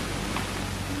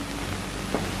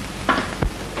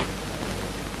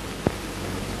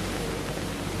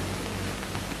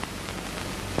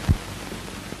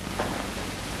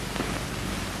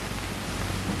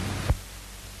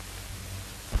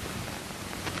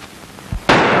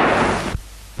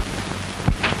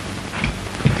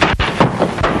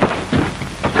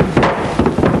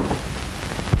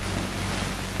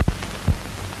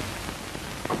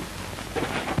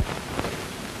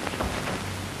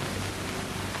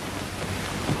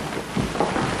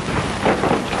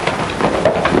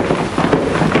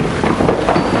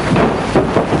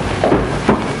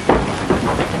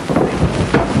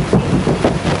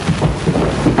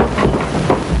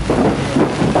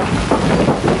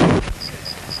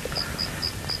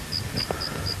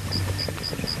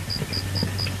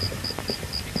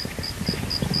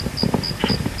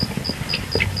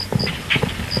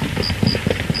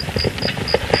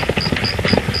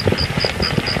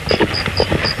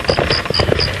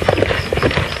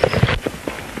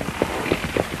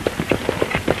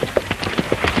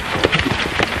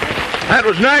 That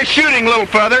was nice shooting, little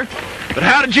feather. But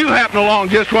how did you happen along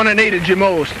just when I needed you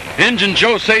most? Injun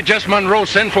Joe say just Monroe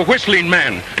send for whistling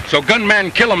man. So gunman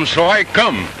kill him, so I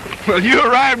come. Well, you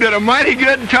arrived at a mighty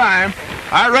good time.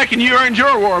 I reckon you earned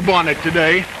your war bonnet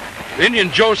today.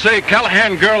 Indian Joe say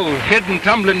Callahan girl hid in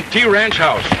Tumbling T ranch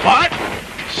house. What?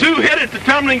 Sue hid at the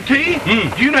Tumbling T?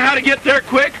 Do you know how to get there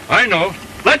quick? I know.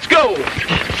 Let's go.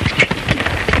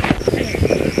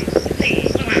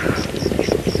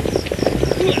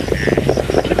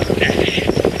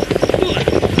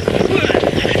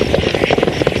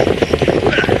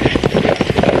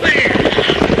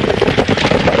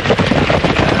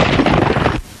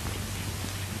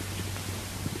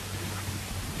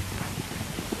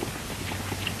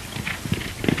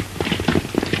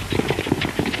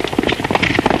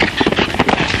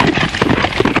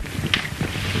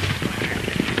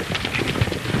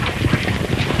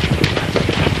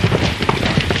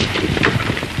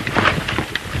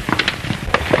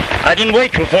 I didn't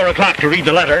wait till 4 o'clock to read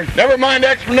the letter. Never mind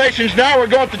explanations now. We're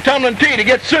going to Tumbling T to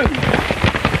get Sue.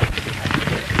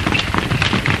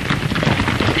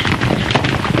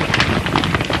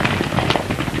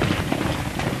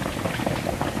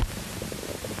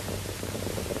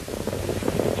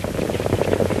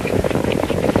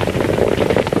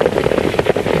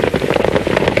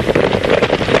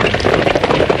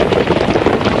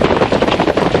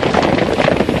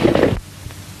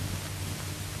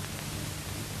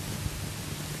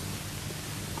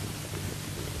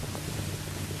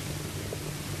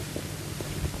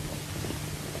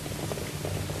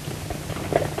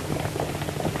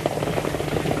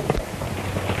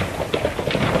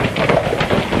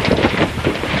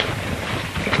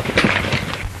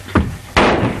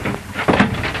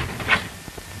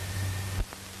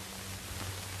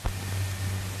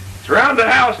 Surround the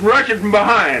house and rush it from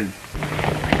behind.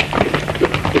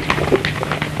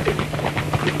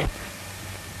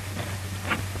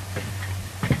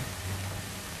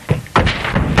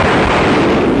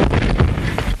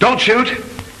 Don't shoot.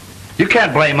 You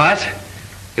can't blame us.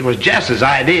 It was Jess's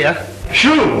idea.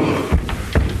 Shoo!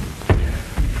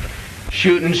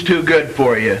 Shooting's too good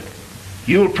for you.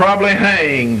 You'll probably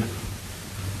hang.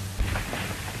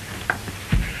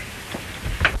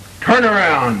 Turn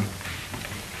around.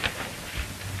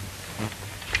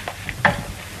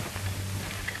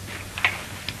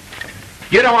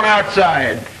 Get on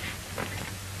outside.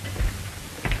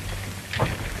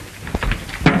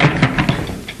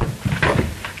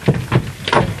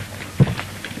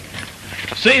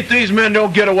 See if these men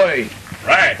don't get away.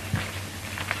 Right.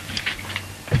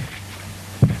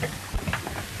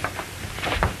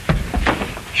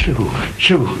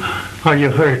 Sue, are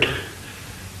you hurt?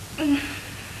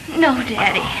 No,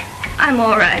 Daddy. I'm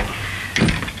all right.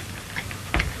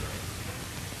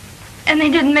 And they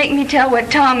didn't make me tell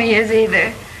what Tommy is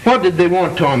either. What did they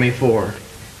want Tommy for?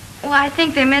 Well, I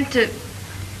think they meant to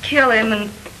kill him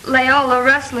and lay all the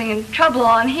rustling and trouble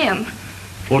on him.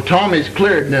 Well, Tommy's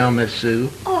cleared now, Miss Sue.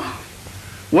 Oh.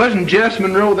 Wasn't Jess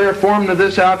Monroe there foreman of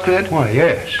this outfit? Why,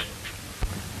 yes.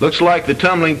 Looks like the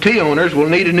Tumbling T owners will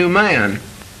need a new man.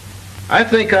 I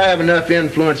think I have enough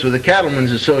influence with the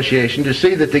Cattlemen's Association to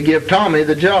see that they give Tommy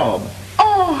the job.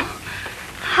 Oh,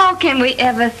 how can we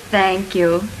ever thank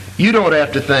you? You don't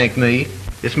have to thank me.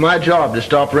 It's my job to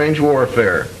stop range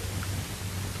warfare.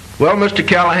 Well, Mr.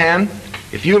 Callahan,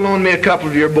 if you loan me a couple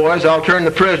of your boys, I'll turn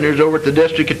the prisoners over to the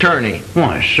district attorney.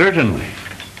 Why, certainly.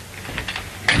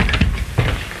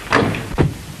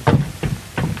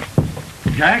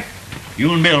 Jack,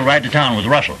 you and Bill ride to town with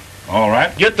Russell. All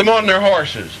right. Get them on their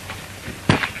horses.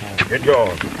 Get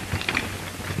going.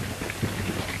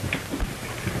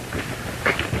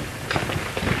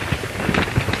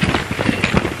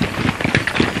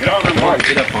 Get on them horses.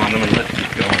 Get up on them and let's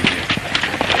get going here.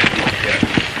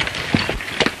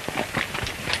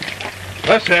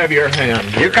 Let's have your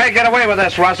hand. You can't get away with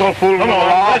this, Russell, fool. Come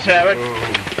on, let's have it.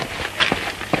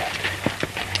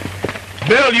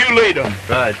 Bill, you lead them.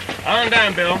 Right. On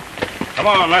down, Bill. Come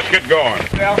on, let's get going.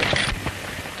 Bill.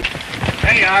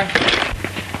 There you are.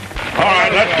 All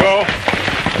right, let's go.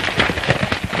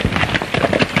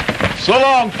 So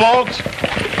long, folks.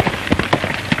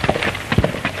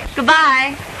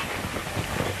 Goodbye.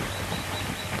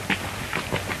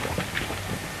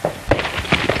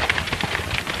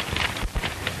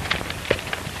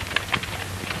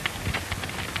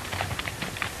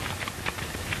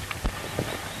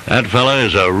 That fella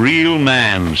is a real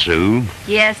man, Sue.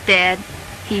 Yes, Dad.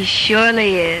 He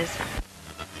surely is.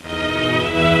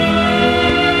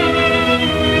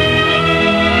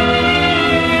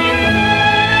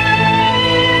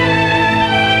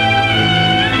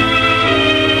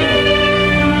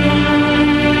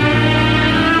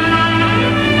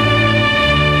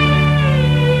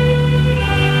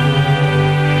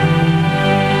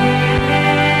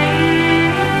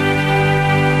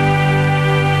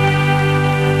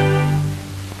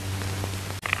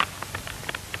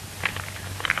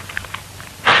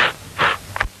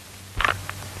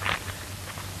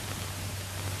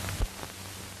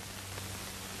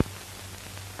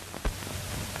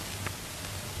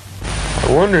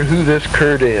 I wonder who this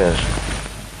Kurt is.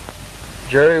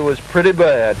 Jerry was pretty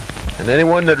bad, and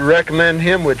anyone that'd recommend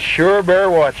him would sure bear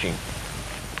watching.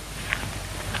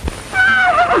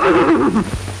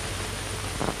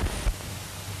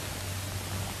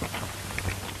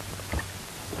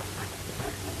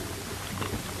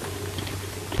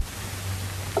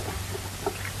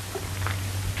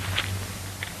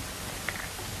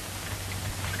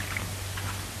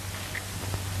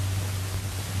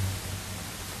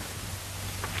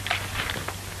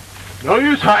 No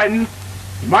use hiding.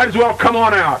 You might as well come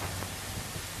on out.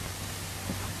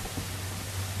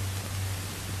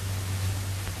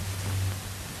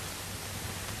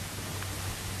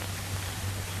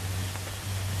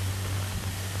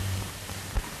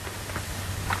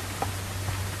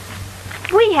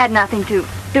 We had nothing to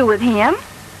do with him.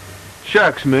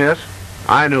 Shucks, miss.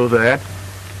 I know that.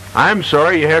 I'm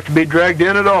sorry you have to be dragged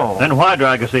in at all. Then why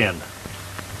drag us in?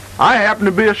 I happen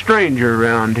to be a stranger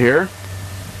around here,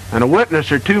 and a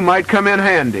witness or two might come in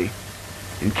handy,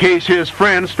 in case his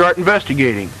friends start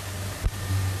investigating.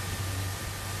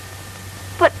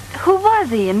 But who was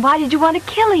he, and why did you want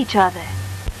to kill each other?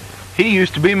 He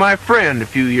used to be my friend a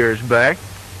few years back.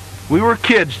 We were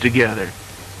kids together.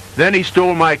 Then he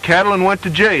stole my cattle and went to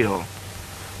jail.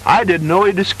 I didn't know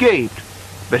he'd escaped,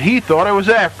 but he thought I was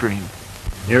after him.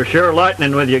 You're sure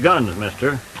lightning with your guns,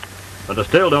 mister. But I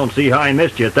still don't see how he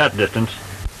missed you at that distance.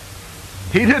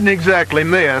 He didn't exactly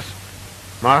miss.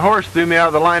 My horse threw me out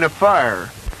of the line of fire.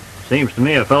 Seems to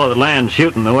me a fellow that lands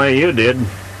shooting the way you did is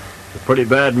a pretty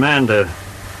bad man to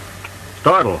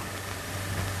startle.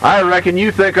 I reckon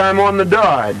you think I'm on the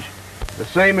dodge. The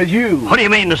same as you. What do you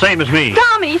mean, the same as me?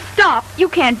 Tommy, stop! You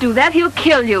can't do that. He'll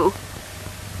kill you.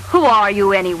 Who are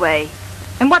you, anyway?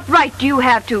 And what right do you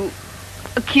have to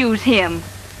accuse him?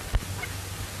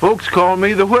 Folks call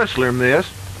me the Whistler, miss,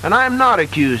 and I'm not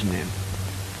accusing him.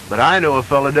 But I know a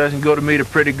fella doesn't go to meet a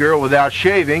pretty girl without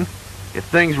shaving, if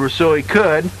things were so he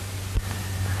could.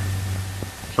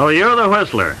 So you're the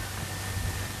Whistler.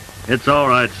 It's all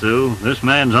right, Sue. This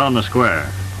man's on the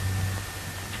square.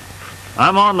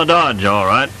 I'm on the dodge, all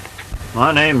right.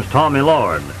 My name's Tommy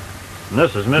Lord. And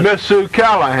this is Miss Sue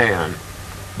Callahan,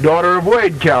 daughter of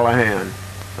Wade Callahan,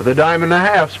 of the Diamond and a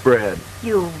Half spread.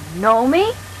 You know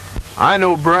me? I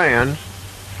know brands.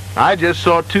 I just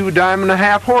saw 2 Diamond and a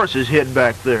Half horses hid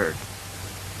back there.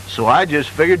 So I just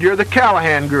figured you're the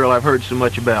Callahan girl I've heard so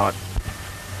much about.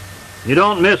 You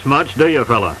don't miss much, do you,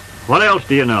 fella? What else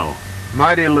do you know?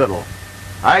 Mighty little.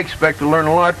 I expect to learn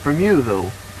a lot from you, though.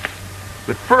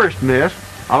 But first, miss,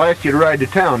 I'll ask you to ride to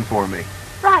town for me.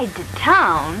 Ride to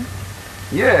town?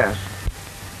 Yes.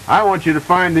 I want you to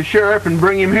find the sheriff and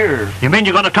bring him here. You mean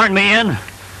you're going to turn me in?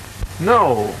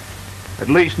 No, at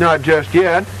least not just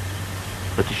yet.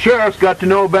 But the sheriff's got to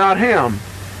know about him.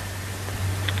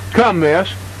 Come,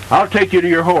 miss. I'll take you to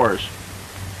your horse.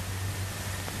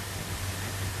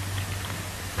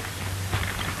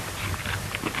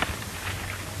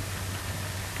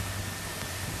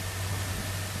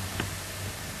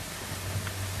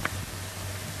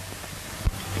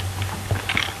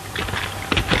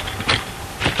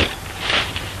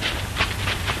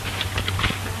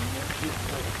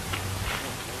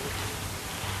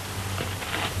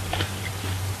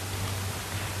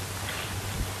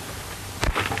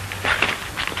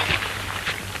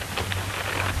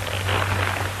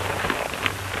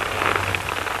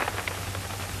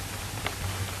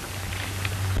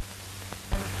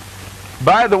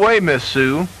 By the way, Miss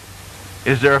Sue,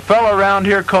 is there a fellow around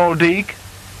here called Deke?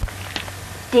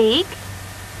 Deke?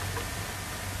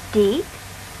 Deke?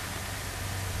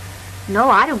 No,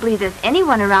 I don't believe there's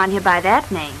anyone around here by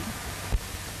that name.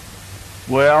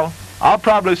 Well, I'll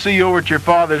probably see you over at your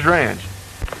father's ranch.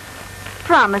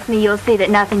 Promise me you'll see that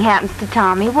nothing happens to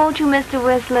Tommy, won't you, Mr.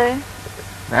 Whistler?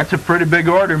 That's a pretty big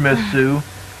order, Miss Sue,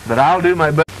 but I'll do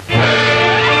my best.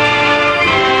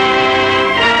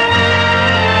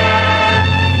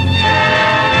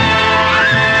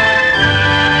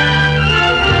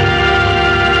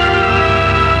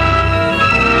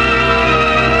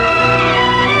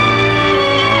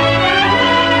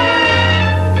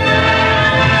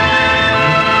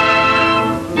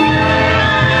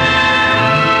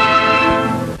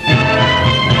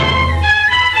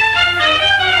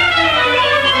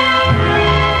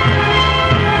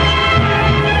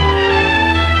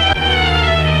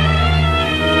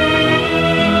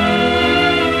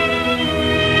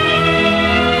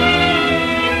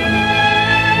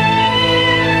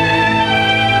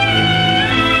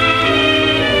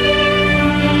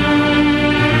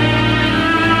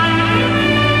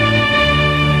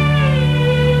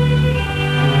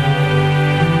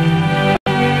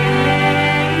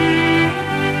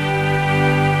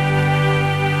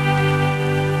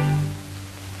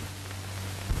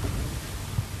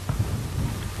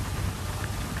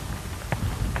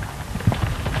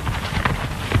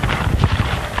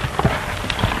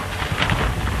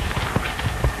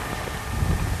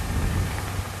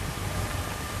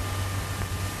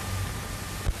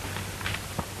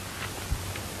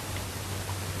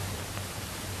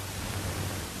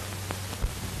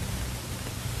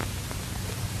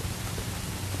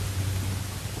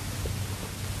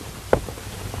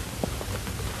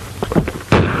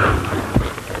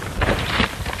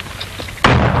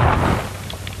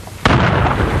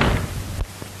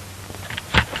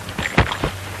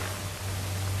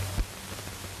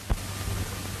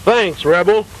 Thanks,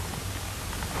 Rebel.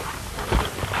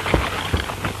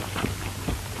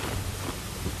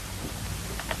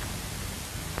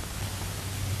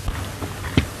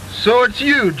 So it's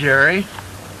you, Jerry.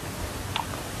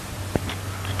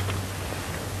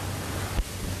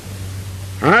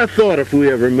 I thought if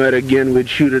we ever met again we'd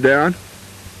shoot it out,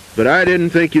 but I didn't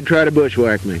think you'd try to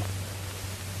bushwhack me.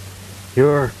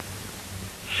 You're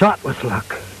shot with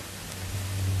luck.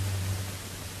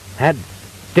 Had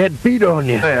dead beat on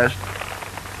you. Best.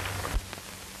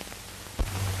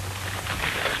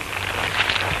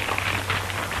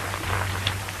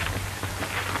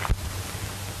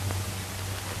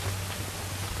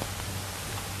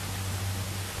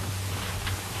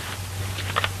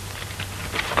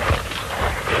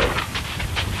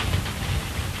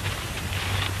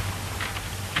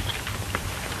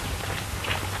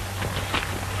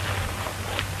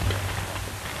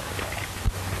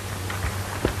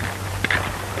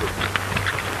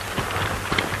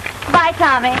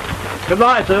 Tommy.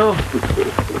 Goodbye, Sue.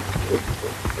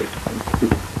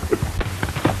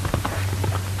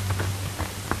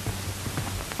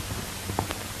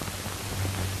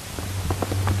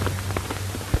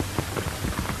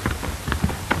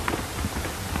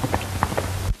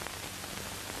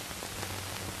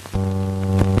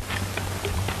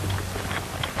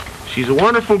 She's a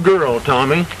wonderful girl,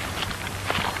 Tommy.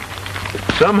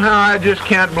 Somehow I just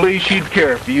can't believe she'd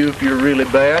care for you if you're really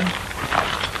bad.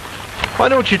 Why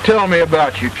don't you tell me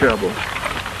about your trouble?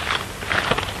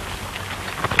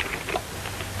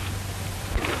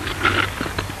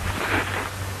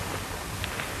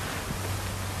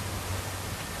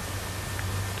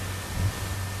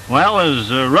 Well,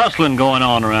 there's rustling going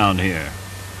on around here.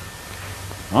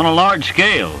 On a large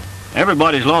scale.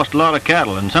 Everybody's lost a lot of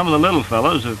cattle, and some of the little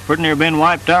fellows have pretty near been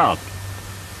wiped out.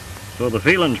 So the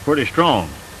feeling's pretty strong.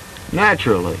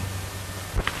 Naturally.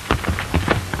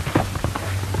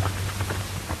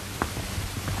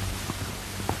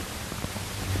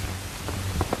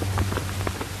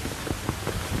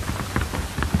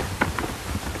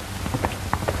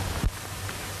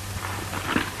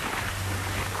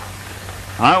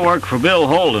 I work for Bill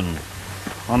Holden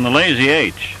on the Lazy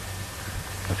H.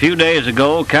 A few days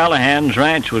ago, Callahan's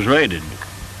ranch was raided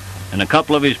and a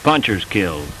couple of his punchers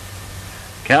killed.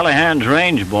 Callahan's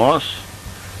range boss,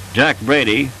 Jack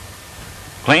Brady,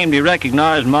 claimed he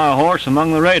recognized my horse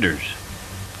among the raiders.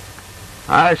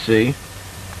 I see.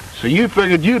 So you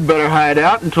figured you'd better hide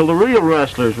out until the real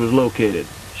rustlers was located.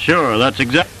 Sure, that's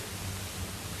exactly.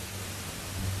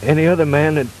 Any other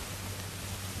man would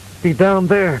be down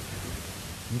there,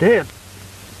 dead.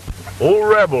 Old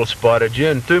rebel spotted you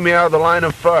and threw me out of the line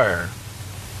of fire.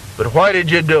 But why did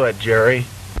you do it, Jerry?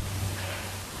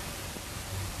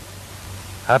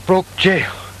 I broke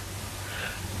jail.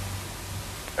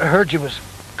 I heard you was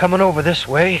coming over this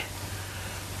way.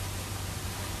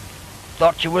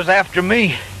 Thought you was after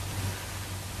me.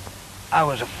 I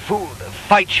was a fool to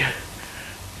fight you.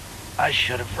 I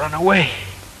should have run away.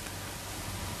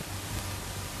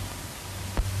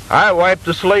 I wiped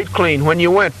the slate clean when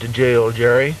you went to jail,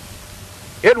 Jerry.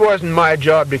 It wasn't my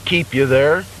job to keep you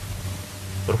there.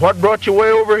 But what brought you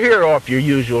way over here off your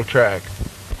usual track?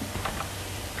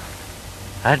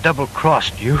 I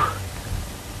double-crossed you.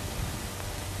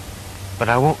 But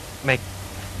I won't make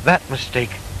that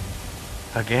mistake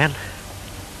again.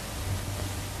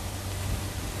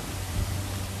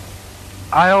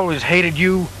 I always hated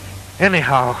you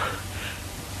anyhow.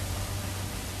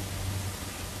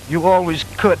 You always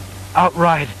could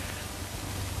outride,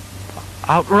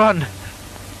 outrun,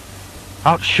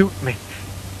 outshoot me.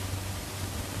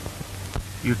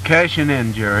 You're cashing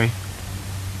in, Jerry.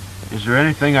 Is there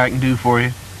anything I can do for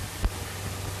you?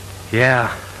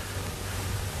 Yeah.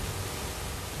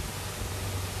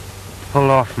 Pull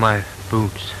off my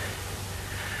boots.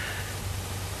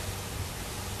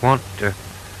 Want to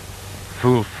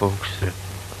fool folks that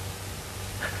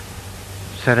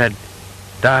said I'd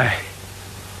die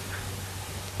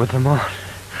with them on.